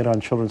 How do I get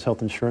on Children's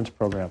Health Insurance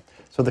Program?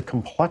 So the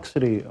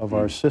complexity of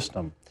our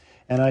system.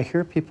 And I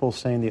hear people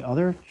saying the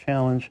other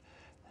challenge,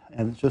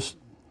 and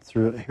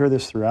hear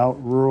this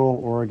throughout rural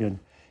Oregon,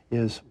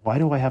 is why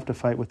do I have to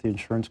fight with the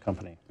insurance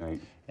company? Right.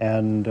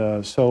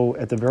 And so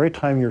at the very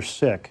time you're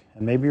sick,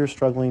 and maybe you're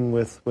struggling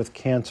with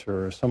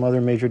cancer or some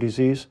other major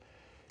disease,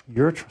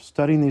 you're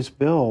studying these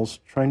bills,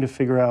 trying to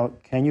figure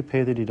out, can you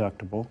pay the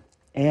deductible?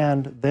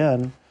 And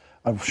then,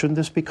 shouldn't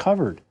this be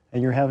covered?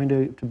 And you're having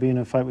to be in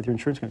a fight with your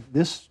insurance company.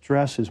 This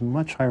stress is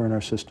much higher in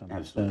our system.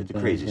 Absolutely. It's a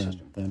crazy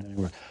system. Than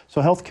anywhere.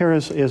 So healthcare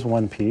is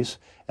one piece.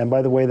 And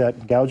by the way,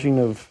 that gouging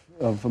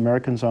of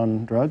Americans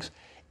on drugs,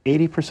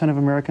 80% of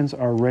Americans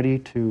are ready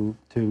to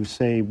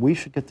say we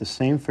should get the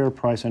same fair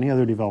price any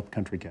other developed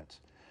country gets.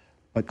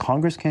 But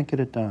Congress can't get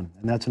it done.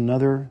 And that's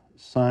another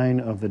sign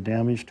of the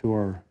damage to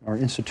our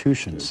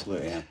institutions.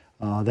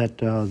 That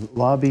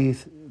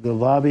the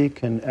lobby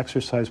can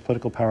exercise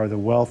political power of the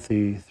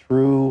wealthy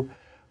through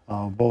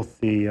both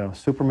the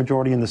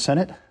supermajority in the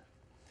Senate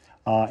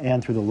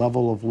and through the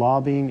level of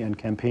lobbying and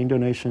campaign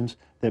donations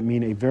that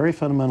mean a very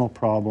fundamental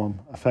problem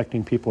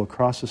affecting people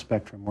across the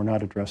spectrum. We're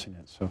not addressing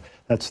it. So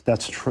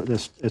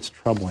it's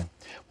troubling.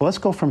 Well, let's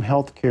go from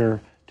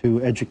healthcare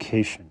to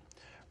education.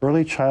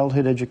 Early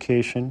childhood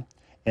education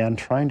and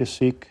trying to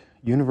seek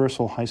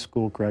universal high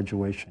school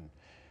graduation.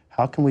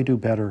 How can we do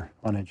better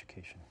on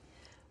education?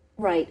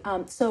 Right.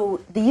 So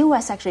the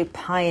U.S. actually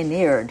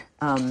pioneered,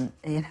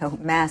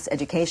 mass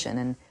education,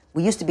 and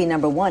we used to be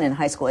number one in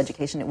high school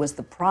education. It was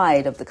the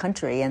pride of the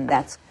country, and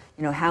that's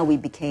how we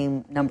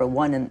became number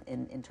one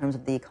in terms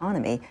of the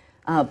economy.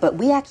 But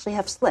we actually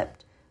have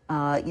slipped,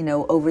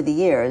 over the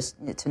years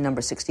to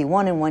number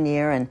 61 in one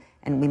year,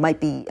 and we might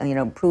be,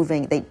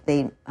 improving.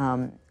 They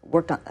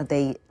worked on.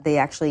 They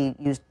actually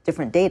used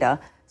different data,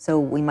 so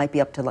we might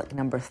be up to like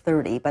number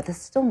 30, but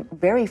that's still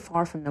very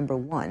far from number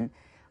one.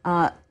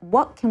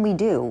 What can we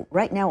do?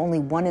 Right now, only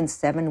 1 in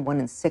 7, 1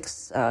 in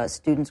 6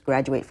 students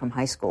graduate from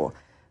high school.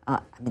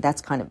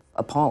 That's kind of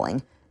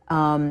appalling.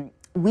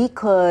 We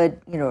could,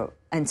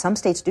 and some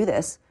states do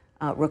this,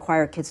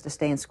 require kids to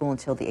stay in school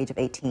until the age of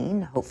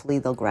 18. Hopefully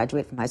they'll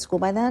graduate from high school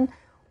by then.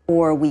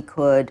 Or we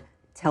could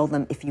tell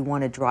them if you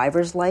want a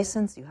driver's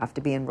license, you have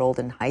to be enrolled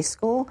in high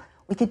school.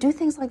 We could do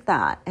things like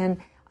that.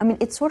 And,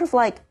 it's sort of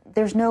like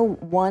there's no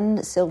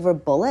one silver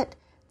bullet.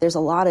 There's a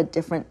lot of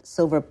different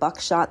silver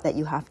buckshot that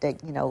you have to,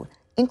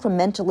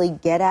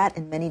 incrementally get at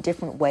in many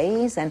different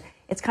ways. And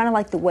it's kind of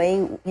like the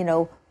way,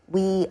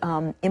 we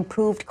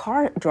improved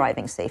car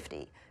driving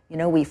safety.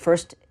 We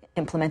first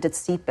implemented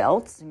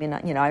seatbelts.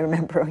 I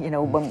remember,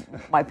 when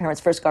my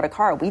parents first got a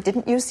car, we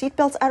didn't use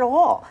seatbelts at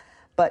all.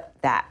 But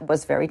that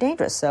was very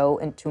dangerous. So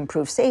to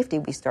improve safety,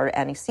 we started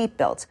adding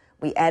seatbelts.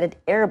 We added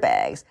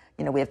airbags.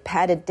 We have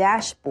padded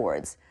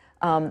dashboards.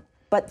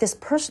 But this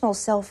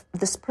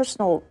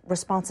personal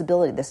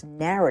responsibility, this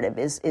narrative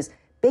is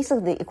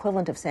basically the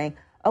equivalent of saying,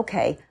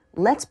 okay,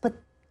 let's put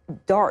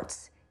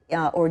darts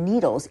or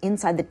needles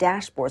inside the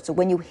dashboard. So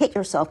when you hit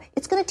yourself,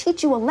 it's going to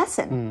teach you a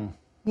lesson,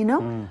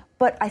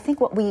 But I think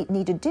what we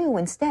need to do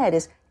instead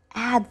is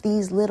add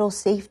these little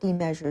safety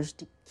measures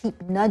to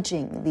keep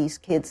nudging these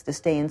kids to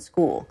stay in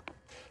school.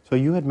 So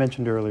you had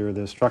mentioned earlier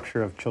the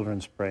structure of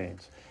children's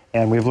brains,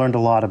 and we've learned a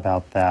lot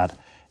about that.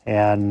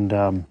 And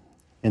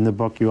in the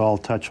book, you all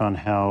touch on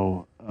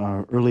how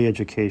early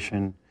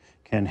education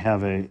can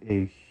have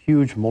a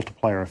huge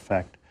multiplier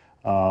effect.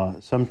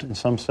 In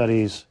some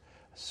studies,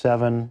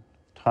 7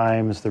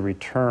 times the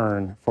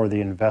return for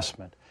the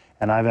investment.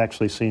 And I've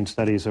actually seen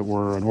studies that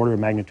were an order of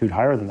magnitude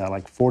higher than that,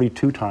 like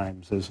 42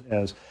 times,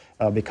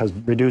 because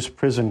reduced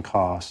prison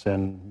costs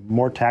and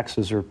more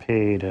taxes are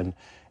paid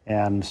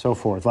and so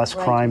forth. Less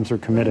crimes are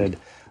committed.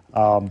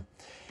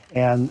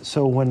 And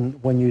so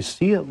when you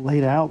see it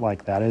laid out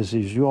like that, as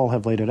you all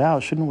have laid it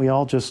out, shouldn't we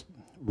all just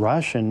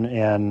rush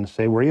and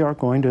say we are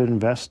going to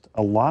invest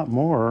a lot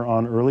more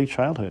on early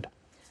childhood?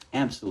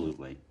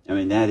 Absolutely. I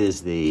mean, that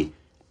is the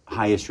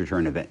highest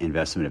return of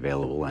investment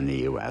available in the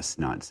U.S.,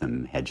 not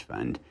some hedge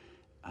fund.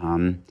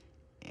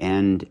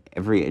 And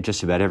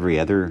just about every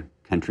other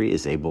country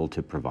is able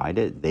to provide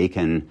it. They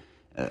can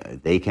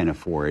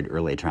afford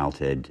early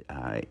childhood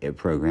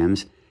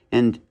programs.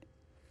 And,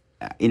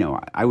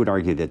 I would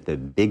argue that the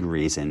big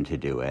reason to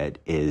do it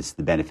is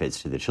the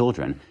benefits to the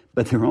children.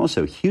 But there are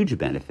also huge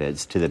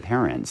benefits to the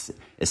parents,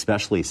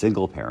 especially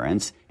single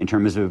parents, in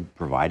terms of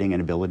providing an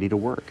ability to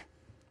work.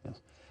 Yes.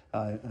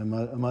 I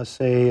must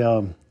say,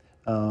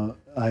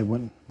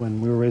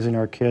 when we were raising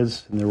our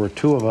kids, and there were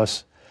two of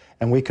us,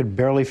 and we could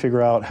barely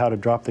figure out how to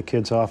drop the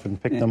kids off and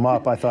pick them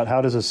up, I thought,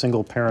 how does a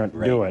single parent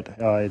do it?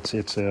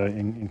 It's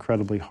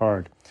incredibly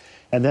hard.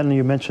 And then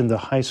you mentioned the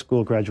high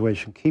school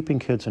graduation, keeping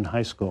kids in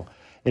high school.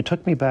 It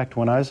took me back to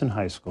when I was in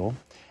high school,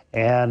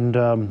 and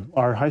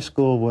our high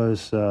school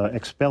was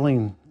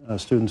expelling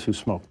students who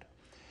smoked.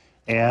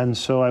 And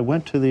so I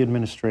went to the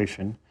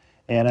administration,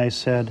 and I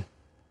said,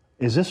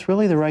 is this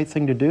really the right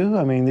thing to do?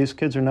 I mean, these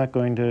kids are not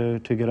going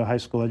to get a high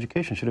school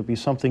education. Should it be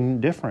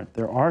something different?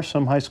 There are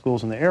some high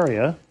schools in the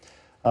area,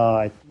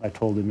 I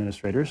told the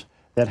administrators,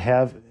 that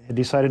have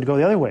decided to go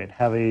the other way, and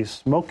have a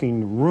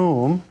smoking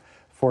room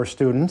for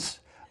students,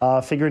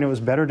 figuring it was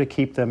better to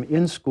keep them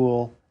in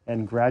school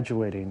and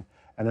graduating,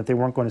 and that they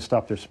weren't going to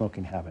stop their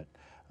smoking habit.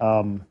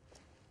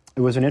 It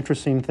was an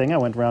interesting thing. I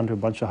went around to a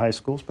bunch of high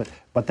schools,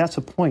 but that's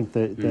a point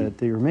that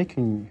you're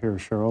making here,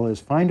 Cheryl, is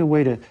find a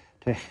way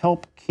to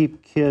help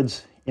keep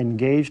kids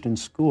engaged in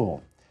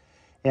school.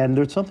 And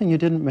there's something you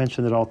didn't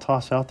mention that I'll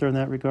toss out there in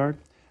that regard.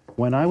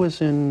 When I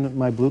was in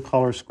my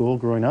blue-collar school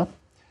growing up,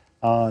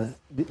 I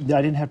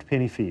didn't have to pay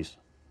any fees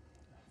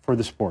for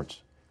the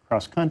sports.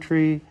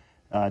 Cross-country,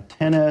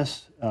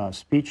 tennis,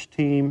 speech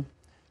team,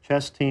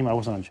 chess team. I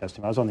wasn't on chess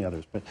team. I was on the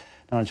others, but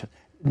not on chess.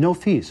 No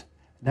fees.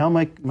 Now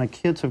my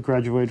kids have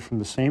graduated from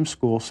the same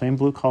school, same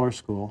blue-collar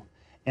school,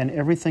 and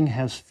everything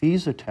has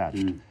fees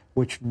attached,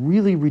 which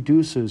really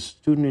reduces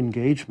student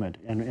engagement.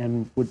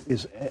 And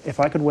if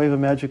I could wave a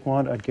magic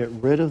wand, I'd get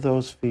rid of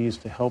those fees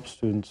to help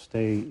students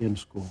stay in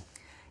school.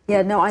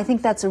 Yeah, no, I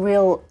think that's a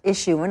real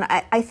issue. And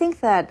I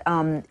think that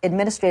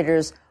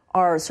administrators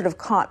are sort of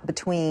caught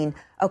between,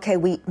 okay,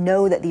 we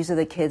know that these are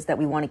the kids that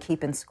we want to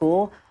keep in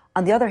school.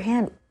 On the other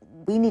hand,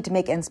 we need to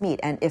make ends meet.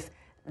 And if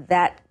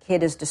that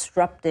kid is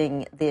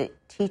disrupting the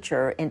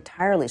teacher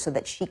entirely so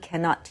that she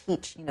cannot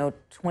teach,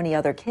 20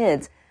 other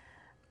kids,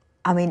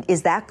 I mean,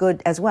 is that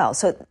good as well?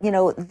 So,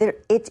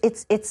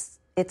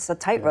 it's a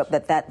tightrope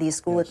that these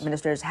school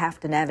administrators have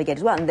to navigate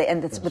as well.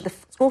 And it's with the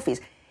school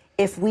fees.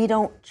 If we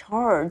don't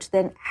charge,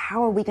 then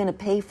how are we going to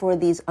pay for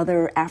these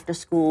other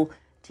after-school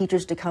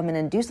teachers to come in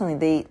and do something?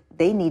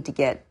 They need to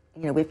get,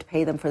 we have to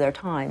pay them for their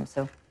time.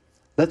 So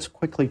let's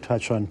quickly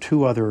touch on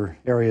two other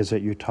areas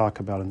that you talk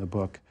about in the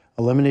book.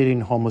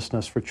 Eliminating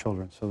homelessness for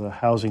children, so the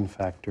housing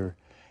factor,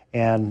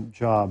 and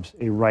jobs,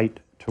 a right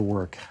to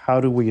work.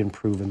 How do we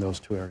improve in those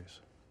two areas?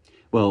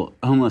 Well,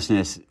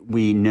 homelessness,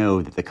 we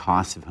know that the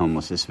costs of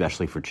homelessness,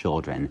 especially for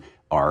children,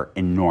 are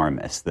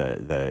enormous,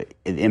 the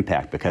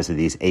impact because of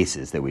these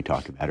ACEs that we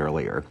talked about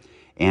earlier.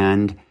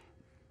 And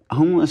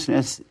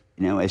homelessness,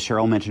 as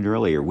Cheryl mentioned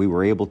earlier, we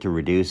were able to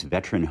reduce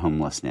veteran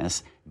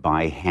homelessness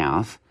by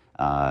half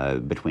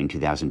between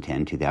 2010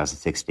 and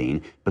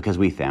 2016 because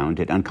we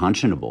found it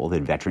unconscionable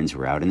that veterans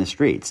were out in the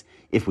streets.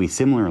 If we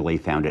similarly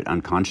found it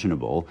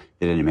unconscionable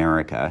that in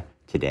America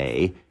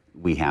today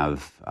we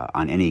have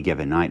on any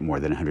given night more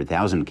than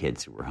 100,000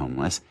 kids who were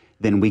homeless,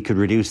 then we could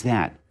reduce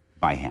that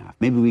by half.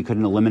 Maybe we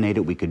couldn't eliminate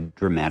it. We could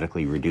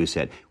dramatically reduce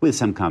it with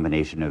some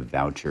combination of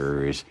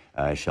vouchers,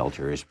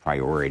 shelters,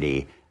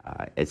 priority,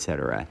 et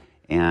cetera.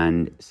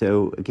 And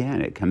so,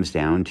 again, it comes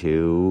down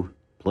to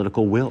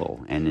political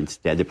will, and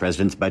instead the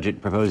president's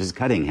budget proposes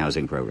cutting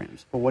housing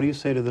programs. Well, what do you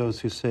say to those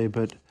who say,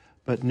 but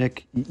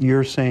Nick,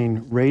 you're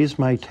saying raise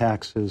my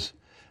taxes,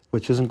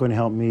 which isn't going to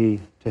help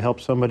me, to help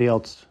somebody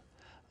else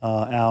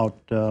out.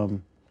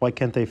 Why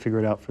can't they figure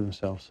it out for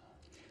themselves?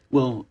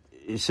 Well,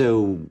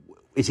 so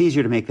it's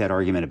easier to make that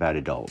argument about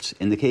adults.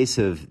 In the case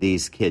of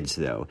these kids,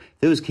 though,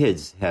 those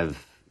kids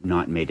have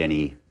not made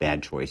any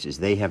bad choices.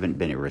 They haven't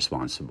been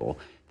irresponsible.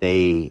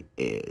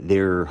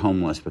 They're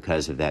homeless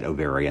because of that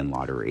ovarian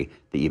lottery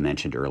that you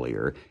mentioned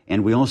earlier.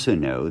 And we also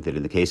know that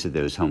in the case of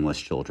those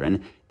homeless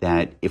children,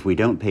 that if we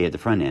don't pay at the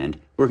front end,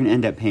 we're going to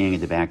end up paying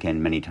at the back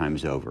end many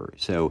times over.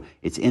 So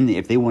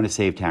if they want to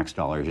save tax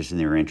dollars, it's in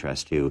their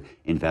interest to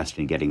invest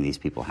in getting these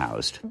people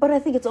housed. But I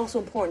think it's also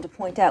important to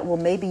point out, well,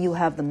 maybe you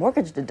have the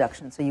mortgage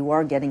deduction, so you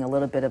are getting a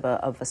little bit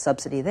of a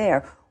subsidy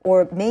there.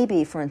 Or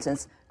maybe, for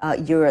instance,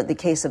 you're the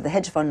case of the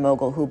hedge fund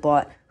mogul who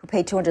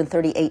paid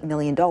 $238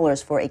 million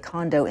for a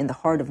condo in the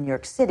heart of New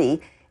York City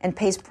and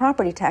pays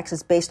property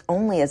taxes based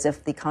only as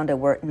if the condo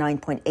were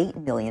 $9.8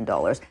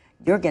 million.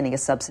 You're getting a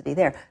subsidy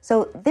there.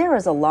 So there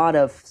is a lot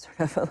of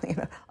sort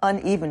of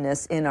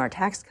unevenness in our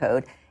tax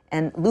code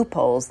and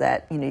loopholes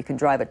that you can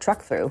drive a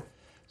truck through.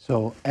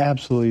 So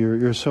absolutely,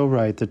 you're so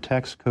right. The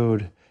tax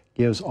code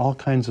gives all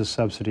kinds of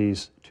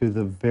subsidies to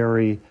the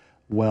very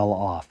well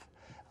off.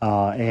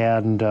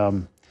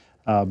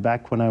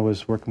 Back when I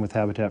was working with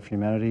Habitat for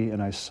Humanity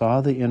and I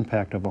saw the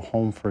impact of a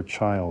home for a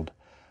child,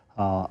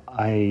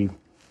 I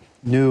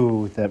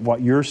knew that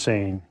what you're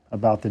saying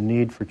about the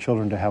need for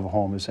children to have a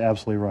home is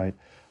absolutely right.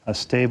 A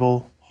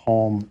stable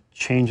home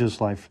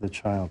changes life for the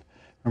child.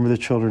 Remember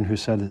the children who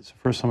said, it's the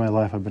first time in my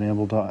life I've been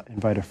able to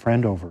invite a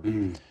friend over.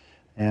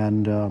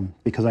 And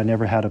because I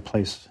never had a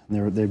place.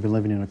 They've been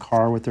living in a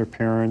car with their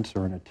parents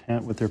or in a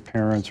tent with their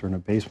parents or in a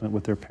basement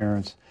with their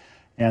parents.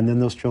 And then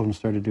those children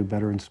start to do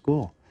better in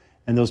school.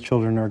 And those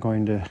children are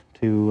going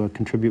to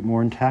contribute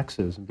more in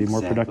taxes and be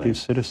more productive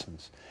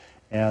citizens.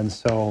 And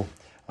so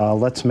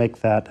let's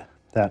make that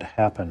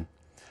happen.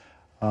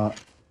 There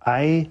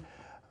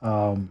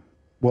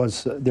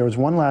was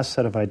one last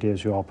set of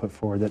ideas you all put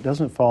forward that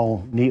doesn't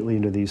fall neatly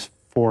into these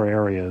 4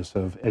 areas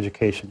of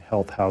education,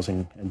 health,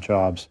 housing, and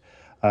jobs,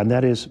 and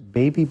that is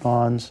baby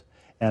bonds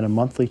and a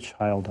monthly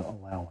child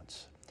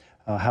allowance.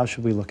 How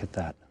should we look at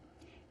that?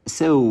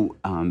 So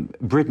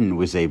Britain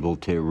was able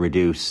to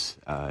reduce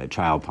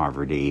child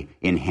poverty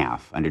in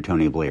half under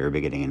Tony Blair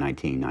beginning in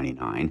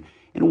 1999.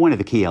 And one of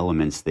the key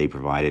elements they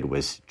provided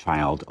was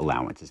child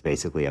allowance. It's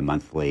basically a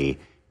monthly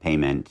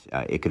payment.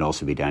 It can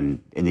also be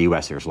done in the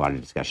U.S. There's a lot of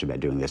discussion about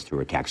doing this through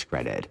a tax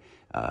credit.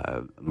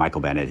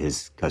 Michael Bennet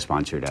has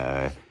co-sponsored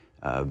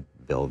a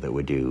bill that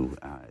would do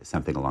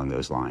something along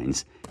those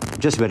lines.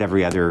 Just about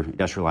every other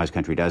industrialized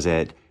country does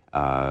it.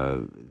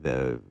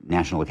 The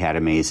National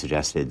Academy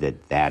suggested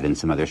that and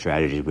some other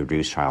strategies would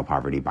reduce child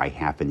poverty by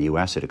half in the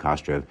U.S. at a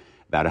cost of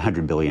about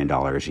 $100 billion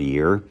a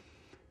year.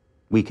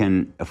 We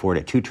can afford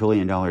a $2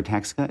 trillion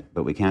tax cut,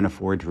 but we can't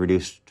afford to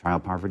reduce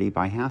child poverty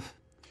by half.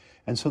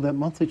 And so that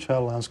monthly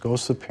child allowance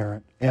goes to the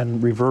parent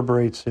and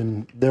reverberates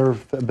in their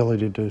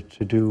ability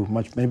to do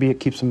much. Maybe it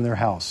keeps them in their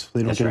house so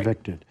they don't get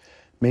evicted.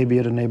 Maybe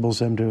it enables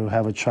them to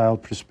have a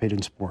child participate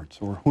in sports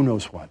or who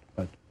knows what.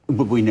 But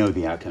we know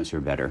the outcomes are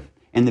better.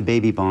 And the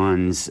baby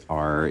bonds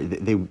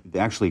they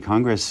actually,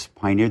 Congress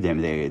pioneered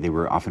them. They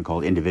were often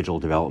called individual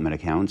development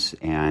accounts,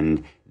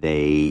 and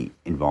they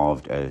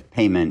involved a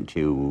payment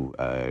to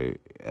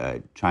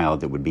a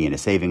child that would be in a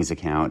savings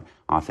account,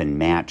 often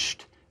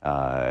matched,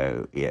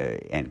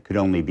 and could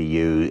only be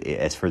used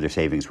as further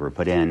savings were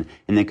put in,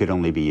 and they could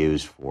only be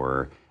used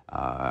for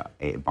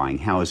buying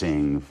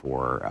housing,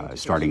 for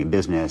starting a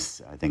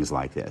business, things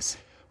like this.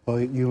 Well,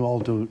 you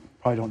all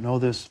probably don't know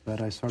this, but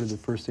I started the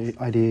first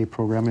IDA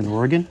program in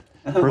Oregon.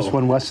 First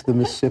one west of the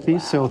Mississippi,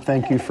 so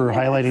thank you for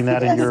highlighting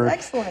that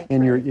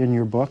in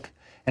your book.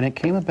 And it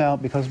came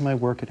about because of my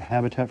work at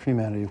Habitat for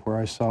Humanity, where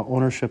I saw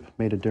ownership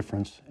made a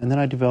difference. And then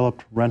I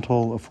developed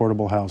rental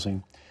affordable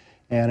housing.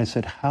 And I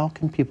said, how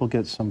can people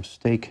get some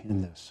stake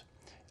in this?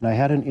 And I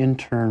had an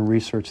intern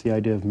research the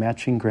idea of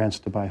matching grants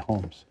to buy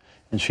homes.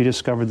 And she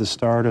discovered the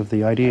start of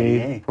the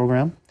IDA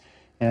program.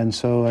 And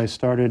so I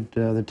started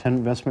the tenant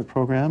investment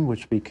program,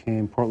 which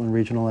became Portland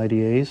Regional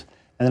IDAs.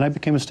 And then I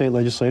became a state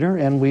legislator,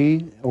 and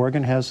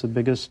Oregon has the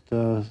biggest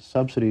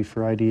subsidy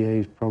for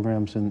IDA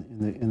programs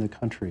in the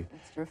country.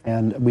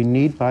 And we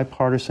need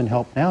bipartisan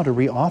help now to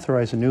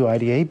reauthorize a new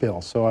IDA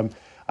bill. So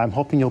I'm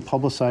hoping you'll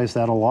publicize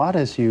that a lot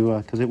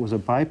because it was a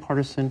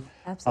bipartisan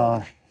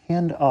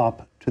hand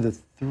up to the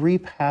 3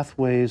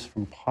 pathways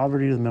from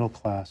poverty to the middle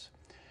class,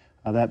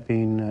 that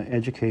being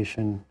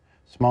education,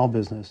 small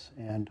business,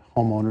 and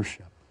home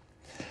ownership.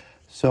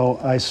 So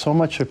I so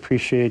much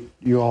appreciate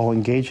you all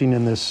engaging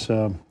in this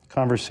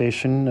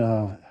conversation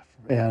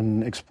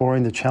and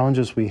exploring the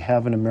challenges we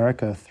have in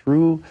America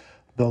through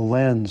the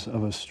lens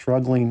of a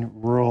struggling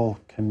rural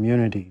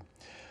community.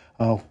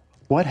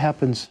 What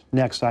happens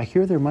next? I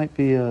hear there might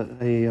be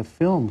a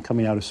film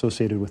coming out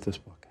associated with this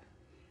book.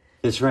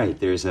 That's right.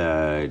 There's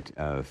a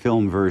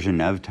film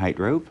version of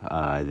Tightrope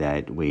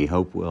that we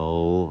hope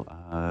will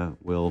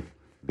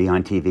be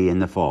on TV in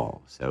the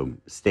fall. So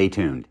stay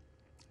tuned.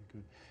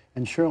 Good.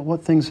 And Cheryl,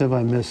 what things have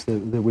I missed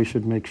that we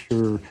should make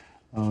sure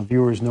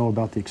viewers know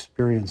about the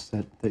experience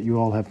that you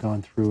all have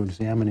gone through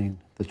examining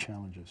the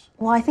challenges?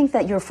 Well, I think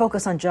that your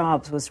focus on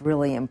jobs was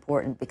really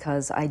important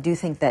because I do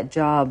think that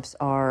jobs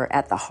are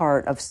at the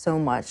heart of so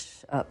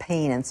much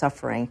pain and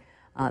suffering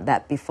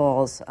that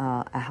befalls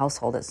a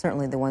household. It's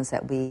certainly the ones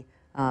that we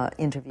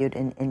interviewed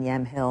in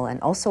Yamhill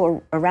and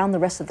also around the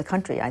rest of the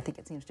country. I think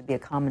it seems to be a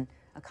common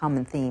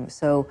theme.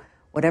 So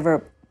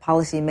whatever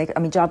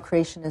policymaker, job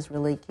creation is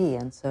really key.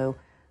 And so,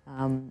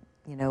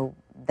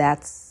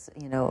 that's,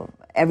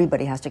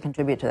 everybody has to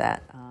contribute to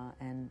that.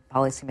 And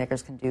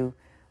policymakers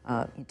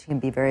can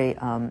be very,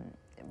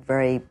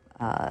 very,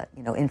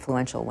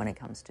 influential when it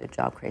comes to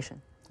job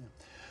creation. Yeah.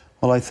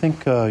 Well, I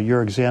think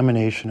your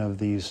examination of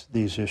these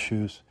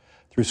issues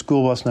through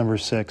School Bus Number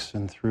 6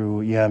 and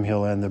through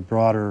Yamhill and the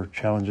broader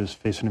challenges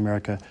facing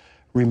America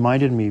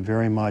reminded me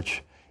very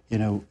much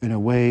in a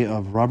way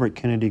of Robert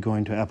Kennedy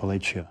going to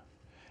Appalachia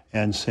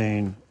and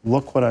saying,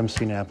 look what I'm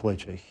seeing in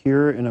Appalachia.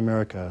 Here in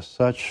America,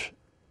 such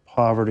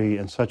poverty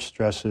and such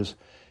stresses,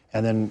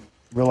 and then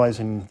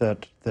realizing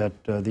that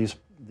these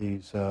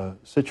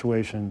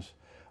situations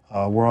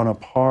were on a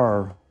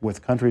par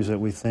with countries that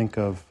we think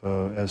of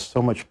as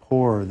so much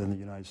poorer than the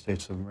United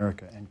States of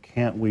America, and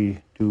can't we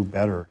do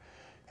better?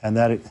 And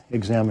that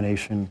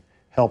examination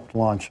helped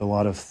launch a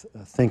lot of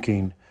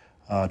thinking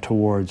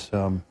towards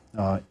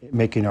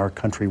making our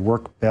country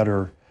work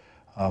better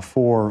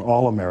for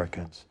all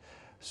Americans.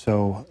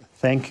 So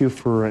thank you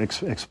for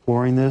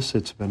exploring this.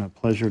 It's been a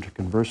pleasure to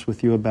converse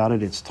with you about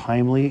it. It's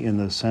timely in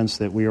the sense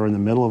that we are in the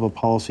middle of a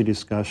policy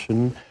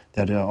discussion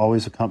that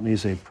always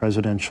accompanies a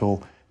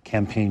presidential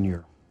campaign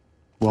year.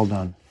 Well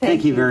done.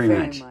 Thank you very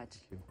much.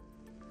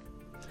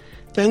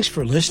 Thanks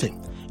for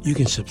listening. You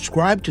can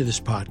subscribe to this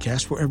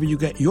podcast wherever you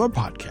get your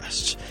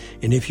podcasts.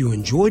 And if you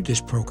enjoyed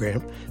this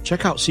program,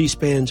 check out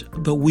C-SPAN's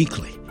The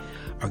Weekly.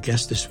 Our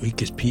guest this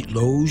week is Pete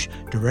Loge,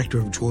 director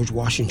of George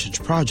Washington's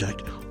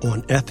Project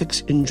on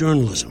Ethics in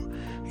Journalism.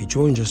 He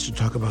joins us to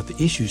talk about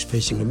the issues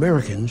facing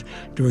Americans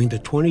during the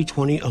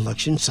 2020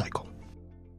 election cycle.